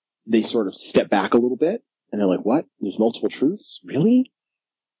 they sort of step back a little bit and they're like, what? There's multiple truths? Really?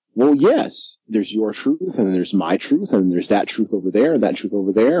 Well, yes, there's your truth and then there's my truth and there's that truth over there and that truth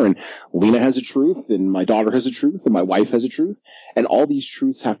over there. And Lena has a truth and my daughter has a truth and my wife has a truth. And all these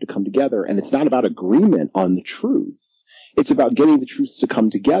truths have to come together. And it's not about agreement on the truths. It's about getting the truths to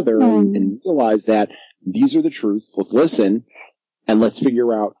come together and realize that these are the truths. Let's listen and let's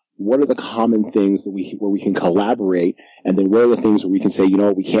figure out what are the common things where we can collaborate, and then where are the things where we can say,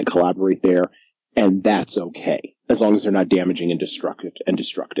 we can't collaborate there, and that's okay, as long as they're not damaging and destructive.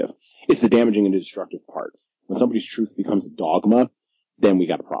 It's the damaging and destructive part. When somebody's truth becomes a dogma, then we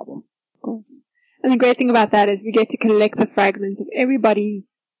got a problem. Of course. And the great thing about that is we get to collect the fragments of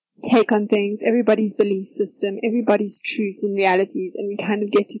everybody's take on things, everybody's belief system, everybody's truths and realities, and we kind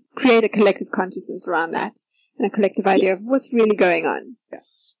of get to create a collective consciousness around that and a collective idea of what's really going on.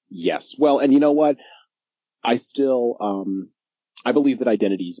 Yes. Well, and you know what? I still, I believe that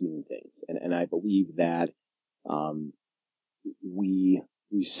identities mean things, and I believe that, we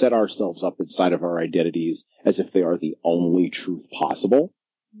set ourselves up inside of our identities as if they are the only truth possible.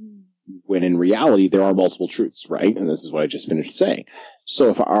 When in reality, there are multiple truths, right? And this is what I just finished saying. So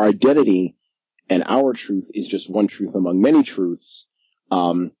if our identity and our truth is just one truth among many truths,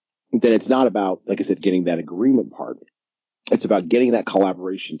 then it's not about, like I said, getting that agreement part. It's about getting that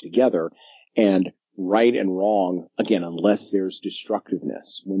collaboration together, and right and wrong, again, unless there's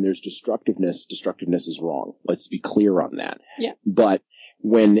destructiveness. When there's destructiveness is wrong. Let's be clear on that. Yeah. But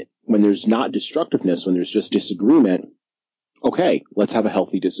when there's not destructiveness, when there's just disagreement, okay, let's have a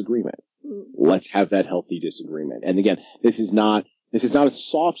healthy disagreement. Let's have that healthy disagreement. And again, this is not a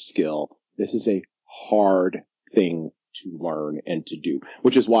soft skill. This is a hard thing to learn and to do,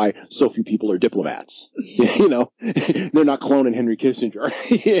 which is why so few people are diplomats. You know, they're not cloning Henry Kissinger.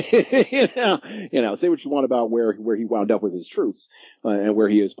 you know, say what you want about where he wound up with his truths and where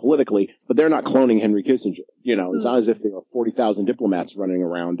he is politically, but they're not cloning Henry Kissinger. You know, it's not as if there are 40,000 diplomats running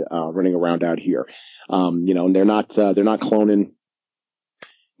around out here. You know, and they're not cloning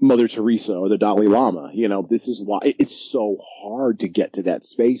Mother Teresa or the Dalai Lama. You know, this is why it's so hard to get to that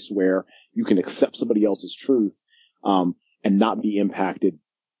space where you can accept somebody else's truth, and not be impacted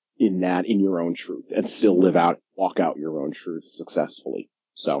in your own truth, and still walk out your own truth successfully.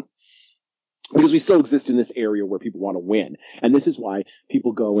 So, because we still exist in this area where people want to win. And this is why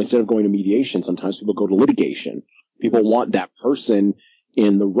people go, instead of going to mediation, sometimes people go to litigation. People want that person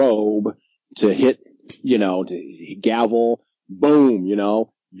in the robe to hit, you know, to gavel, boom, you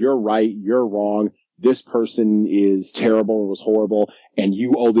know, you're right, you're wrong, this person is terrible and was horrible, and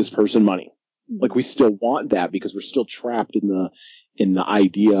you owe this person money. Like, we still want that because we're still trapped in the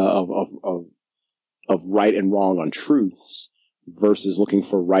idea of right and wrong on truths versus looking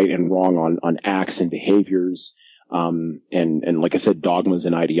for right and wrong on acts and behaviors, and like I said, dogmas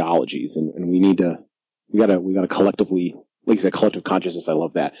and ideologies. And we gotta collectively, like you said, collective consciousness. I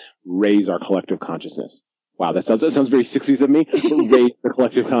love that. Raise our collective consciousness. Wow, that sounds very 60s of me. But raise the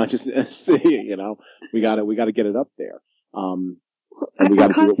collective consciousness. You know, we gotta get it up there. And I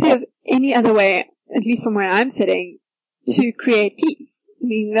can't see of any other way, at least from where I'm sitting, to create peace. I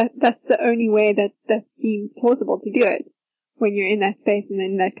mean, that's the only way that seems plausible to do it, when you're in that space and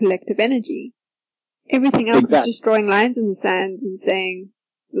in that collective energy. Everything else is just drawing lines in the sand and saying,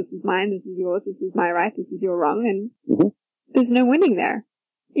 this is mine, this is yours, this is my right, this is your wrong, and there's no winning there.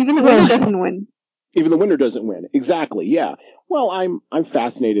 Even the winner doesn't win. Even the winner doesn't win. Exactly, yeah. Well, I'm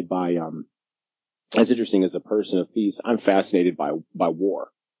fascinated by, as interesting as a person of peace, I'm fascinated by war.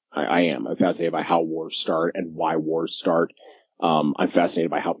 I am. I'm fascinated by how wars start and why wars start. I'm fascinated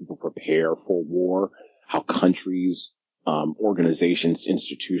by how people prepare for war, how countries, organizations,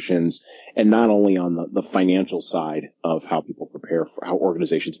 institutions, and not only on the financial side of how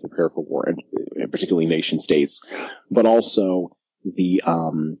organizations prepare for war, and particularly nation states, but also the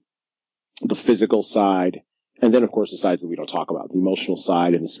physical side, and then of course the sides that we don't talk about, the emotional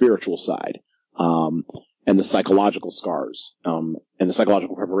side and the spiritual side. And the psychological scars, and the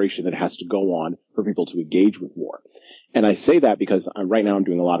psychological preparation that has to go on for people to engage with war. And I say that because right now I'm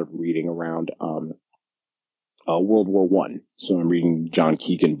doing a lot of reading around, World War I. So I'm reading John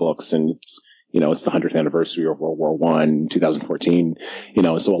Keegan books, and it's the 100th anniversary of World War I, 2014,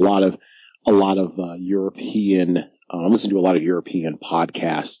 so a lot of European, I listen to a lot of European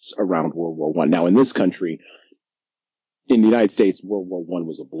podcasts around World War I. Now in this country, in the United States, World War I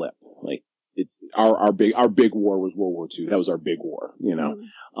was a blip. Like, it's our big war was World War II. That was our big war, World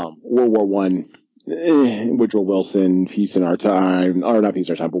War I, Woodrow Wilson, peace in our time, or not peace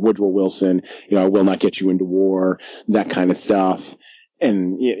in our time, but Woodrow Wilson, I will not get you into war, that kind of stuff.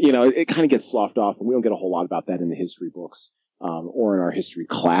 And, it kind of gets sloughed off, and we don't get a whole lot about that in the history books, or in our history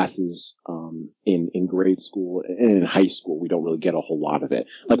classes, in grade school and in high school. We don't really get a whole lot of it.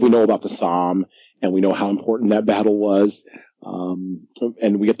 Like, we know about the Somme, and we know how important that battle was.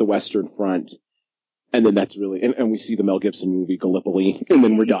 And we get the Western Front, and then that's really, and we see the Mel Gibson movie Gallipoli, and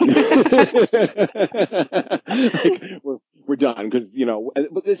then we're done. we're done, because,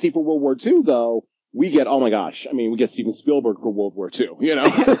 but see, for World War II, though, we get, oh my gosh, we get Steven Spielberg for World War II,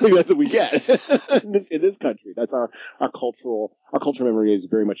 that's what we get in this country. That's our cultural memory is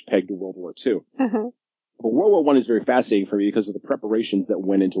very much pegged to World War II. Uh-huh. But World War I is very fascinating for me because of the preparations that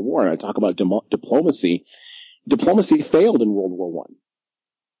went into war. And I talk about diplomacy. Diplomacy failed in World War I.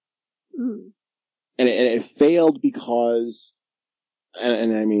 And it failed because,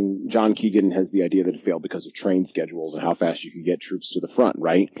 and I mean, John Keegan has the idea that it failed because of train schedules and how fast you could get troops to the front,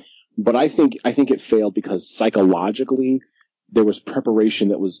 right? But I think it failed because psychologically there was preparation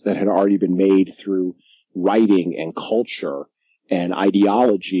that had already been made through writing and culture and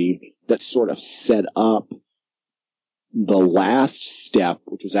ideology that sort of set up the last step,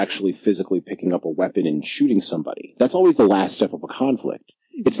 which was actually physically picking up a weapon and shooting somebody. That's always the last step of a conflict.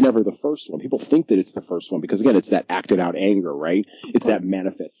 It's never the first one. People think that it's the first one because, again, it's that acted out anger, right? It's that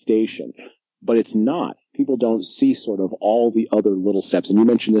manifestation. But it's not. People don't see sort of all the other little steps. And you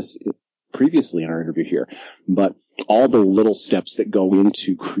mentioned this previously in our interview here, but all the little steps that go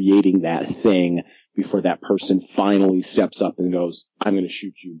into creating that thing before that person finally steps up and goes, I'm going to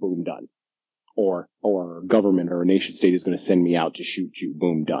shoot you, boom, done. Or a government or a nation state is going to send me out to shoot you,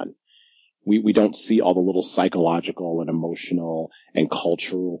 boom, done. We don't see all the little psychological and emotional and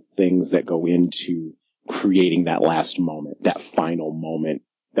cultural things that go into creating that last moment, that final moment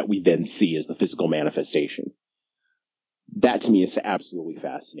that we then see as the physical manifestation. That to me is absolutely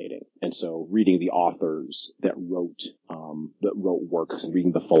fascinating. And so reading the authors that wrote works and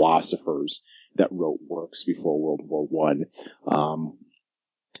reading the philosophers that wrote works before World War I,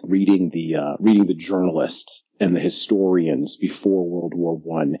 reading the journalists and the historians before World War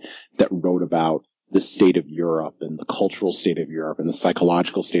I that wrote about the state of Europe and the cultural state of Europe and the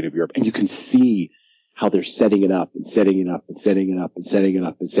psychological state of Europe. And you can see how they're setting it up and setting it up and setting it up and setting it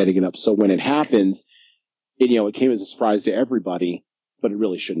up and setting it up. So when it happens, it came as a surprise to everybody, but it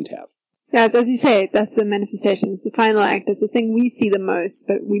really shouldn't have. Yeah, as you say, that's the manifestation. It's the final act. It's the thing we see the most,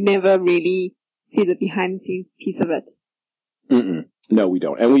 but we never really see the behind the scenes piece of it. No, we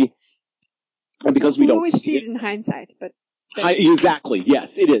don't. And because we don't always see it in hindsight, but exactly.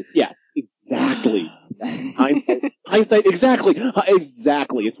 Yes, it is. Yes, exactly. Hindsight. Exactly.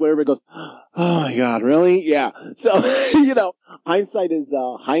 It's where everybody goes, oh my God, really? Yeah. So, hindsight is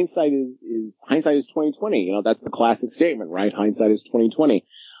 2020. That's the classic statement, right? Hindsight is 2020.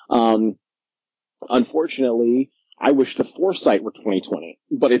 Unfortunately, I wish the foresight were 2020,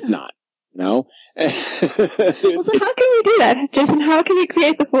 but it's not. Well, so how can we do that, Jason? How can we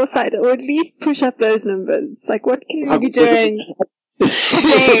create the foresight, or at least push up those numbers? Like, what can we be doing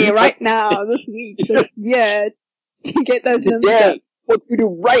today, right now, this week, this year, to get those numbers up? What can we do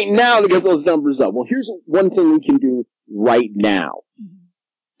right now to get those numbers up? Well, here's one thing we can do right now.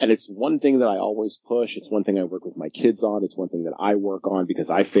 And it's one thing that I always push. It's one thing I work with my kids on. It's one thing that I work on because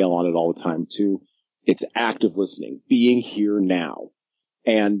I fail on it all the time, too. It's active listening, being here now.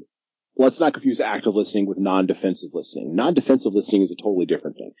 And let's not confuse active listening with non-defensive listening. Non-defensive listening is a totally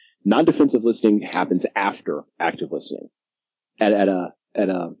different thing. Non-defensive listening happens after active listening. At a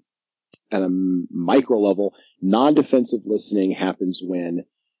micro level, non-defensive listening happens when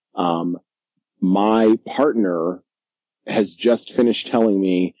my partner has just finished telling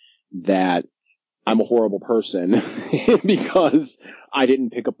me that I'm a horrible person because I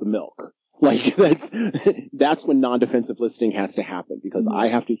didn't pick up the milk. Like, that's when non-defensive listening has to happen, because I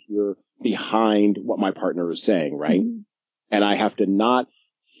have to hear behind what my partner is saying, right? And I have to not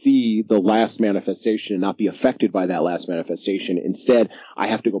see the last manifestation and not be affected by that last manifestation. Instead, I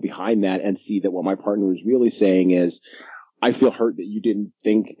have to go behind that and see that what my partner is really saying is, I feel hurt that you didn't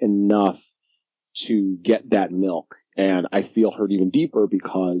think enough to get that milk. And I feel hurt even deeper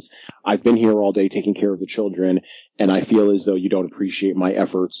because I've been here all day taking care of the children, and I feel as though you don't appreciate my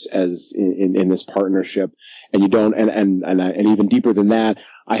efforts as in this partnership, and you don't, and even deeper than that,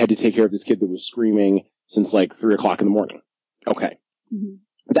 I had to take care of this kid that was screaming since like 3 o'clock in the morning. Okay.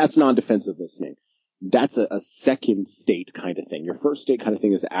 That's non-defensive listening. That's a second state kind of thing. Your first state kind of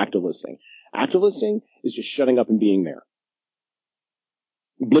thing is active listening. Active listening is just shutting up and being there.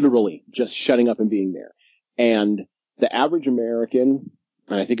 Literally, just shutting up and being there. And the average American,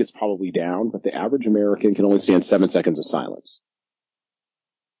 and I think it's probably down, but the average American can only stand 7 seconds of silence.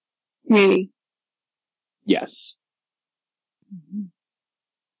 Really? Yes.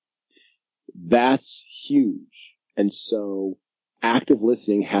 That's huge. And so active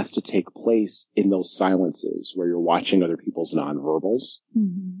listening has to take place in those silences where you're watching other people's nonverbals,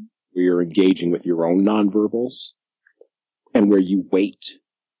 where you're engaging with your own nonverbals, and where you wait.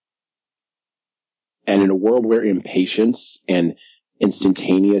 And in a world where impatience and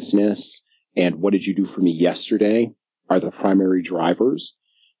instantaneousness and what did you do for me yesterday are the primary drivers,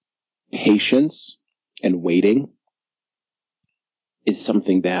 patience and waiting is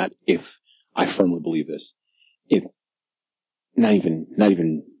something that, if I firmly believe this, if not even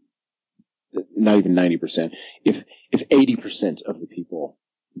 90%, if 80% of the people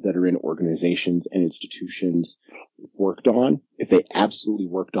that are in organizations and institutions worked on, if they absolutely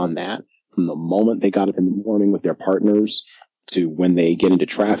worked on that from the moment they got up in the morning with their partners to when they get into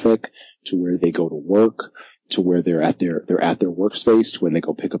traffic, to where they go to work, to where they're at their workspace, to when they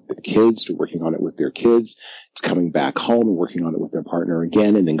go pick up their kids, to working on it with their kids, to coming back home and working on it with their partner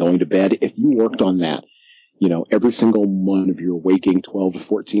again, and then going to bed. If you worked on that, every single one of your waking 12 to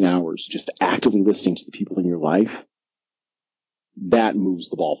 14 hours, just actively listening to the people in your life, that moves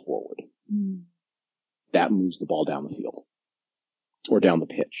the ball forward. Mm. That moves the ball down the field or down the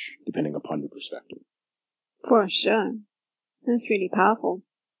pitch, depending upon your perspective. For sure. That's really powerful.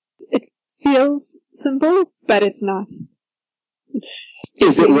 It feels simple, but it's not.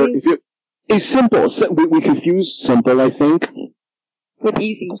 It's simple. We confuse simple, I think. With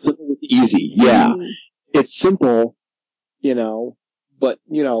easy. Simple with easy, yeah. Mm. It's simple, but,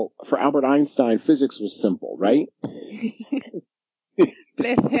 for Albert Einstein, physics was simple, right?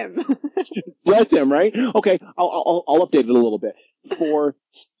 Bless him. Bless him, right? Okay, I'll update it a little bit. For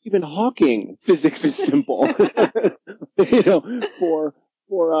Stephen Hawking, physics is simple. For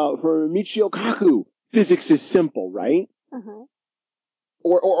Michio Kaku, physics is simple, right? Uh-huh.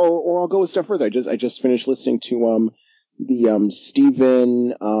 Or I'll go a step further. I just finished listening to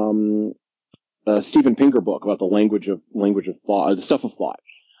the Steven Pinker book about the language of thought, the stuff of thought.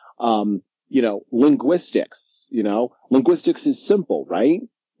 Linguistics. Linguistics is simple, right?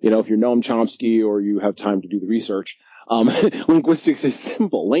 If you're Noam Chomsky or you have time to do the research, linguistics is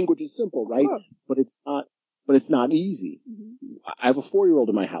simple. Language is simple, right? Sure. But it's not easy. Mm-hmm. I have a 4-year-old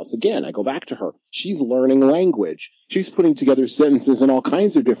in my house. Again, I go back to her. She's learning language. She's putting together sentences in all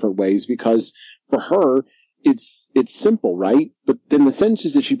kinds of different ways because for her, it's simple, right? But then the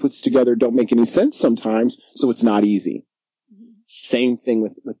sentences that she puts together don't make any sense sometimes, so it's not easy. Mm-hmm. Same thing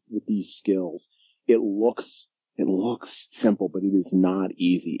with these skills. It looks simple, but it is not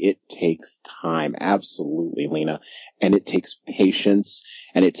easy. It takes time. Absolutely, Lena. And it takes patience,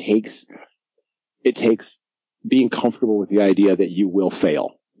 and it takes being comfortable with the idea that you will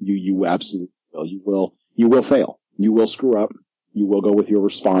fail. You absolutely will. You will fail. You will screw up. You will go with your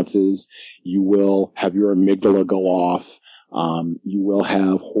responses. You will have your amygdala go off. You will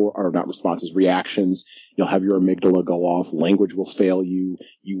have reactions. You'll have your amygdala go off. Language will fail you.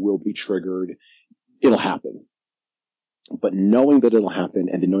 You will be triggered. It'll happen. But knowing that it'll happen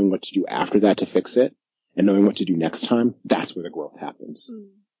and then knowing what to do after that to fix it and knowing what to do next time, that's where the growth happens. Mm.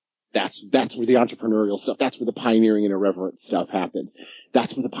 That's where the entrepreneurial stuff, that's where the pioneering and irreverent stuff happens.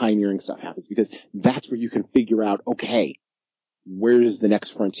 That's where the pioneering stuff happens because that's where you can figure out, okay, where's the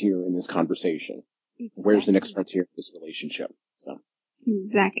next frontier in this conversation? Exactly. Where's the next frontier in this relationship? So.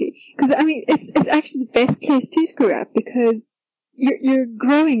 Exactly. Because, it's actually the best place to screw up because you're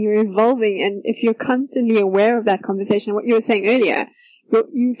growing, you're evolving, and if you're constantly aware of that conversation, what you were saying earlier,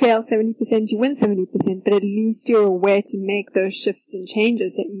 you fail 70%, you win 70%, but at least you're aware to make those shifts and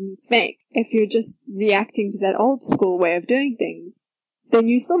changes that you need to make. If you're just reacting to that old school way of doing things, then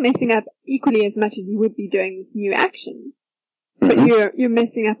you're still messing up equally as much as you would be doing this new action. But you're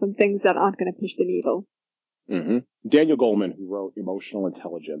messing up on things that aren't going to push the needle. Mm-hmm. Daniel Goleman, who wrote Emotional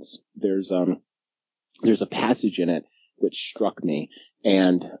Intelligence, there's a passage in it that struck me.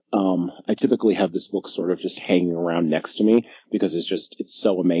 And I typically have this book sort of just hanging around next to me because it's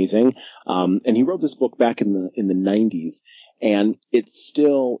so amazing. And he wrote this book back in the 90s, and it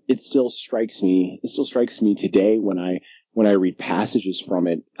still strikes me today when I read passages from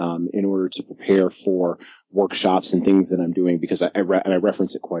it in order to prepare for workshops and things that I'm doing because I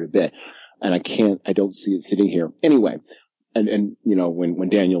reference it quite a bit, and I don't see it sitting here anyway. And when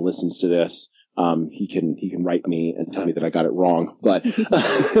Daniel listens to this, he can write me and tell me that I got it wrong, but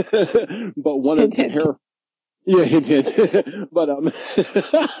one of the yeah, he did. But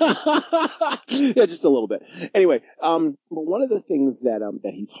yeah, just a little bit. Anyway, but one of the things that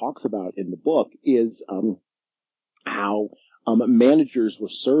he talks about in the book is how managers were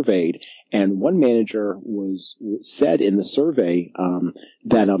surveyed, and one manager said in the survey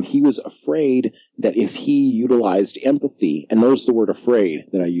that he was afraid that if he utilized empathy, and notice the word afraid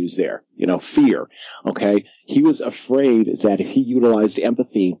that I use there, fear, okay? He was afraid that if he utilized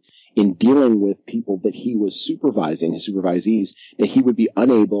empathy in dealing with people that he was supervising, his supervisees, that he would be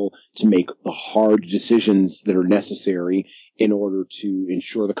unable to make the hard decisions that are necessary in order to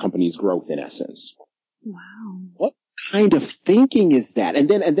ensure the company's growth, in essence. Wow. What kind of thinking is that? And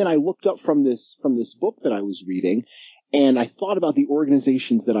then I looked up from this book that I was reading, and I thought about the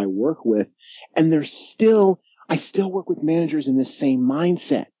organizations that I work with, and I still work with managers in this same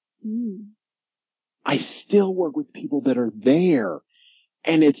mindset. Mm. I still work with people that are there,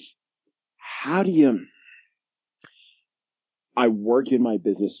 and it's, how do you I work in my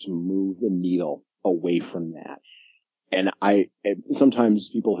business to move the needle away from that. And sometimes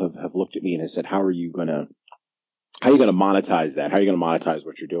people have looked at me and have said, how are you going to monetize that? How are you going to monetize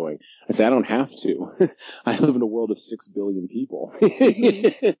what you're doing? I say, I don't have to. I live in a world of 6 billion people.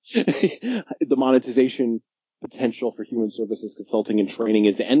 The monetization potential for human services consulting and training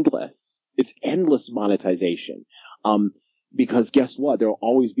is endless. It's endless monetization. Because guess what? There'll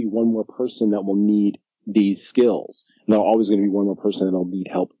always be one more person that will need these skills. And there'll always going to be one more person that'll need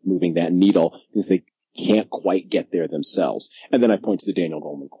help moving that needle because they can't quite get there themselves. And then I point to the Daniel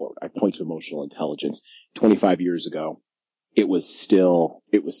Goleman quote. I point to emotional intelligence. 25 years ago, it was still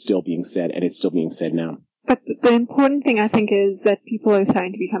being said, and it's still being said now. But the important thing, I think, is that people are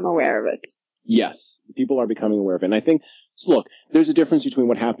starting to become aware of it. Yes, people are becoming aware of it. And I think, so look, there's a difference between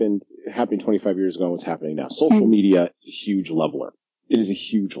what happened 25 years ago and what's happening now. Social media is a huge leveler. It is a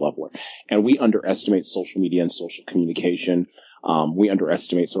huge leveler. And we underestimate social media and social communication. We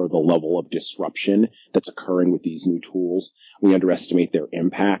underestimate sort of the level of disruption that's occurring with these new tools. We underestimate their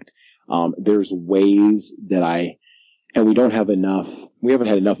impact. There's ways that and we haven't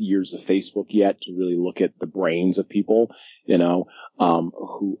had enough years of Facebook yet to really look at the brains of people,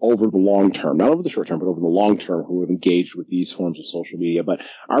 who over the long term, not over the short term, but over the long term, who have engaged with these forms of social media. But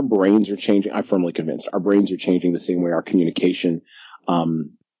our brains are changing. I'm firmly convinced our brains are changing the same way our communication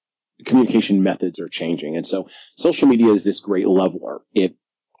methods are changing. And so social media is this great leveler. It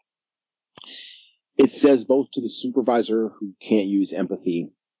says both to the supervisor who can't use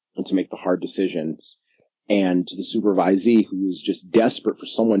empathy and to make the hard decisions, and to the supervisee who is just desperate for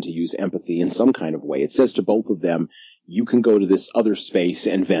someone to use empathy in some kind of way. It says to both of them, you can go to this other space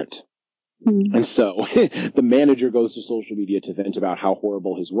and vent. And so the manager goes to social media to vent about how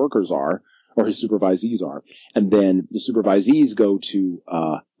horrible his workers are, or his supervisees are. And then the supervisees go to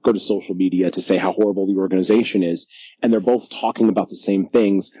social media to say how horrible the organization is. And they're both talking about the same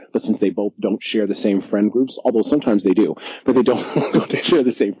things, but since they both don't share the same friend groups, although sometimes they do, but they don't share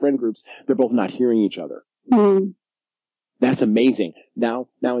the same friend groups, they're both not hearing each other. That's amazing. Now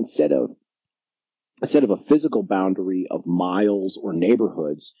instead of a physical boundary of miles or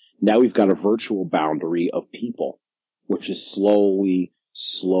neighborhoods, now we've got a virtual boundary of people, which is slowly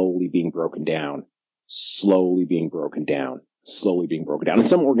being broken down. And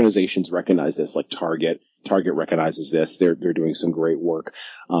some organizations recognize this, like Target. Target recognizes this. They're doing some great work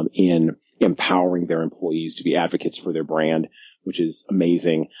in empowering their employees to be advocates for their brand, which is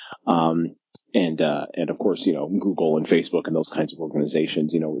amazing. And of course, Google and Facebook and those kinds of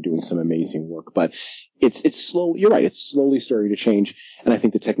organizations, are doing some amazing work. But it's slow. You're right. It's slowly starting to change. And I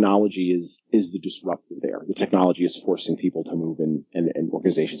think the technology is the disruptor there. The technology is forcing people to move and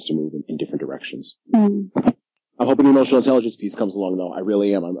organizations to move in different directions. I'm hoping the emotional intelligence piece comes along, though. I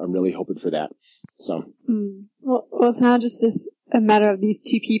really am. I'm really hoping for that. So. Well, it's now just a matter of these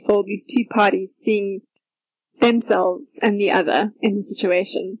two people, these two parties seeing themselves and the other in the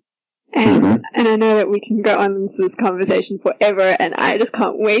situation. And I know that we can go on with this conversation forever, and I just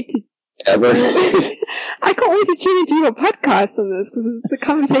can't wait to I can't wait to tune into your podcast on this, because the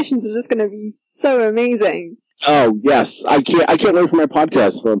conversations are just going to be so amazing. Oh yes, I can't wait for my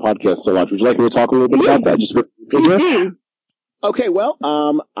podcast to launch. Would you like me to talk a little bit about that? Please do. Okay, well,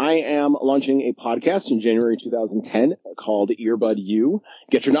 I am launching a podcast in January 2010 called Earbud U.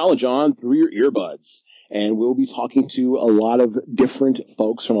 Get your knowledge on through your earbuds. And we'll be talking to a lot of different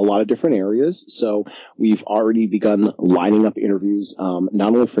folks from a lot of different areas. So we've already begun lining up interviews,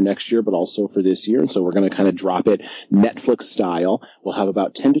 not only for next year, but also for this year. And so we're going to kind of drop it Netflix style. We'll have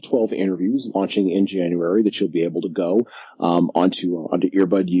about 10 to 12 interviews launching in January that you'll be able to go onto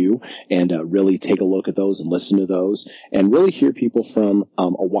Earbud U and really take a look at those and listen to those and really hear people from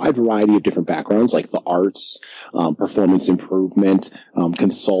a wide variety of different backgrounds, like the arts, performance improvement,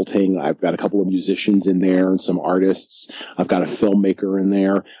 consulting. I've got a couple of musicians in there and some artists. I've got a filmmaker in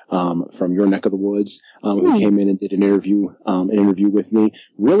there from your neck of the woods who came in and did an interview with me,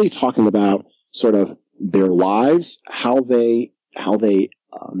 really talking about sort of their lives, how they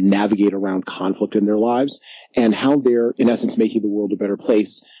navigate around conflict in their lives, and how they're in essence making the world a better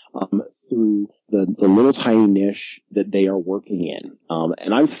place through the little tiny niche that they are working in.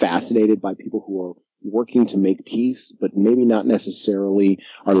 And I'm fascinated by people who are working to make peace, but maybe not necessarily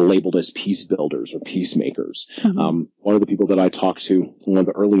are labeled as peace builders or peacemakers. One of the people that I talked to, one of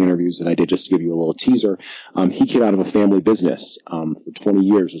the early interviews that I did, just to give you a little teaser, he came out of a family business for 20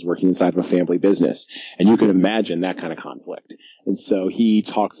 years, was working inside of a family business. And you can imagine that kind of conflict. And so he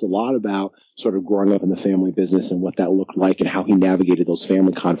talks a lot about sort of growing up in the family business and what that looked like and how he navigated those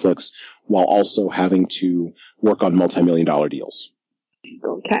family conflicts while also having to work on multi-million-dollar deals.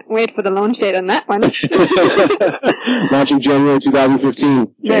 Oh, can't wait for the launch date on that one. Launching January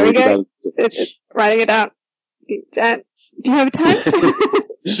 2015. There we go. Writing it out. Do you have a time?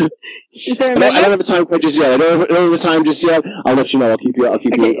 Is there a I don't have a time quite just yet. I don't have a time just yet. I'll let you know. I'll keep you let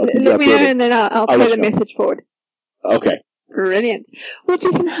me updated. know, and then I'll play the message forward. Okay. Brilliant. Well,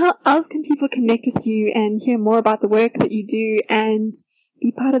 Jason, how else can people connect with you and hear more about the work that you do and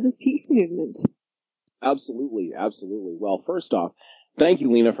be part of this peace movement? Absolutely. Well, first off, thank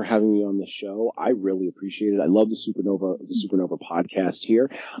you, Lena, for having me on the show. I really appreciate it. I love the Supernova podcast here.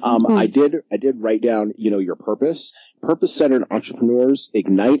 I did write down, your purpose. Purpose-centered entrepreneurs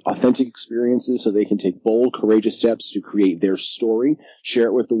ignite authentic experiences so they can take bold, courageous steps to create their story, share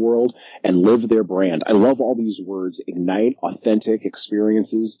it with the world, and live their brand. I love all these words: ignite authentic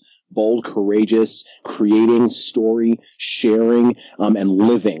experiences, bold, courageous, creating, story, sharing, and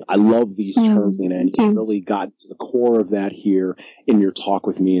living. I love these terms, Lena, and you really got to the core of that here in your talk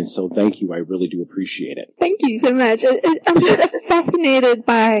with me, and so thank you. I really do appreciate it. Thank you so much. I'm just fascinated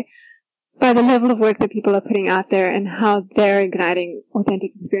by the level of work that people are putting out there and how they're igniting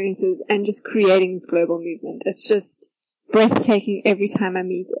authentic experiences and just creating this global movement. It's just breathtaking every time I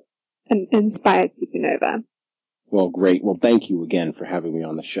meet an inspired supernova. Well, great. Well, thank you again for having me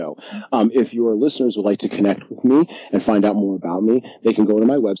on the show. If your listeners would like to connect with me and find out more about me, they can go to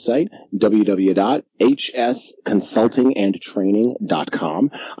my website,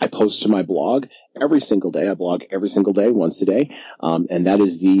 www.hsconsultingandtraining.com. I post to my blog every single day. I blog every single day, once a day. And that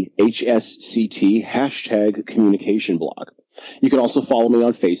is the HSCT #communication blog. You can also follow me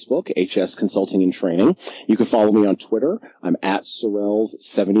on Facebook, HS Consulting and Training. You can follow me on Twitter. I'm at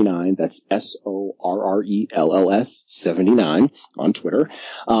Sorrells79. That's SORRELLS 79 on Twitter.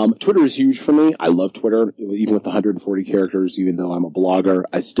 Twitter is huge for me. I love Twitter, even with 140 characters. Even though I'm a blogger,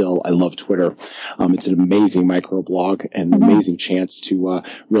 I love Twitter. It's an amazing microblog and an amazing chance to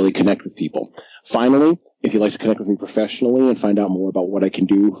really connect with people. Finally, if you'd like to connect with me professionally and find out more about what I can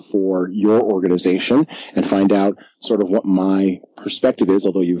do for your organization and find out sort of what my perspective is,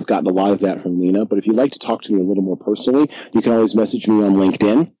 although you've gotten a lot of that from Lena, but if you'd like to talk to me a little more personally, you can always message me on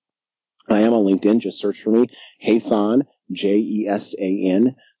LinkedIn. I am on LinkedIn. Just search for me, Jesan,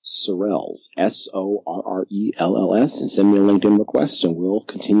 Jesan, Sorrells, SORRELLS, and send me a LinkedIn request, and we'll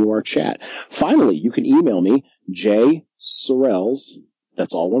continue our chat. Finally, you can email me, jsorrells,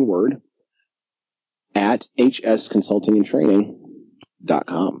 that's all one word, at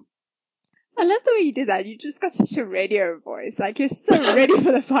hsconsultingandtraining.com. I love the way you did that. You just got such a radio voice. Like, you're so ready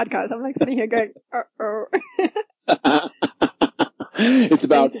for the podcast. I'm like sitting here going, uh-oh. It's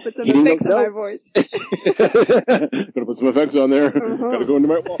about put some hitting effects those on my notes. voice. Gotta put some effects on there. Gotta go into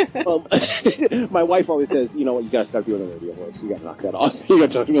my... my wife always says, you know what, you gotta stop doing the radio voice. You gotta knock that off. You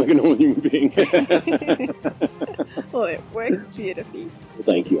gotta talk to me like a normal human being. Well, it works beautifully.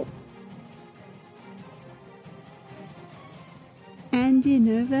 Thank you. And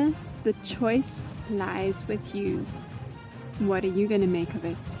Nova, the choice lies with you. What are you going to make of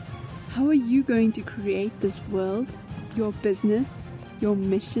it? How are you going to create this world, your business, your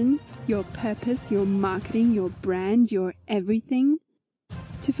mission, your purpose, your marketing, your brand, your everything,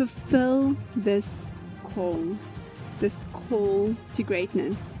 to fulfill this call to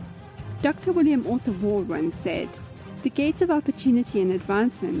greatness? Dr. William Arthur Ward once said, "The gates of opportunity and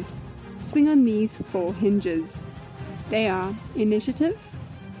advancement swing on these 4 hinges. They are initiative,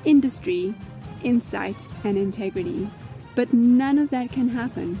 industry, insight, and integrity. But none of that can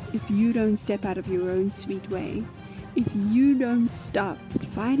happen if you don't step out of your own sweet way. If you don't stop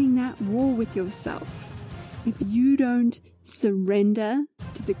fighting that war with yourself. If you don't surrender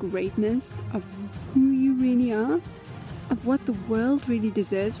to the greatness of who you really are, of what the world really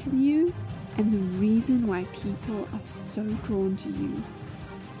deserves from you, and the reason why people are so drawn to you."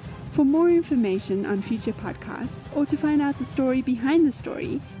 For more information on future podcasts or to find out the story behind the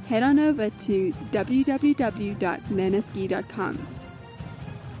story, head on over to www.lenaski.com.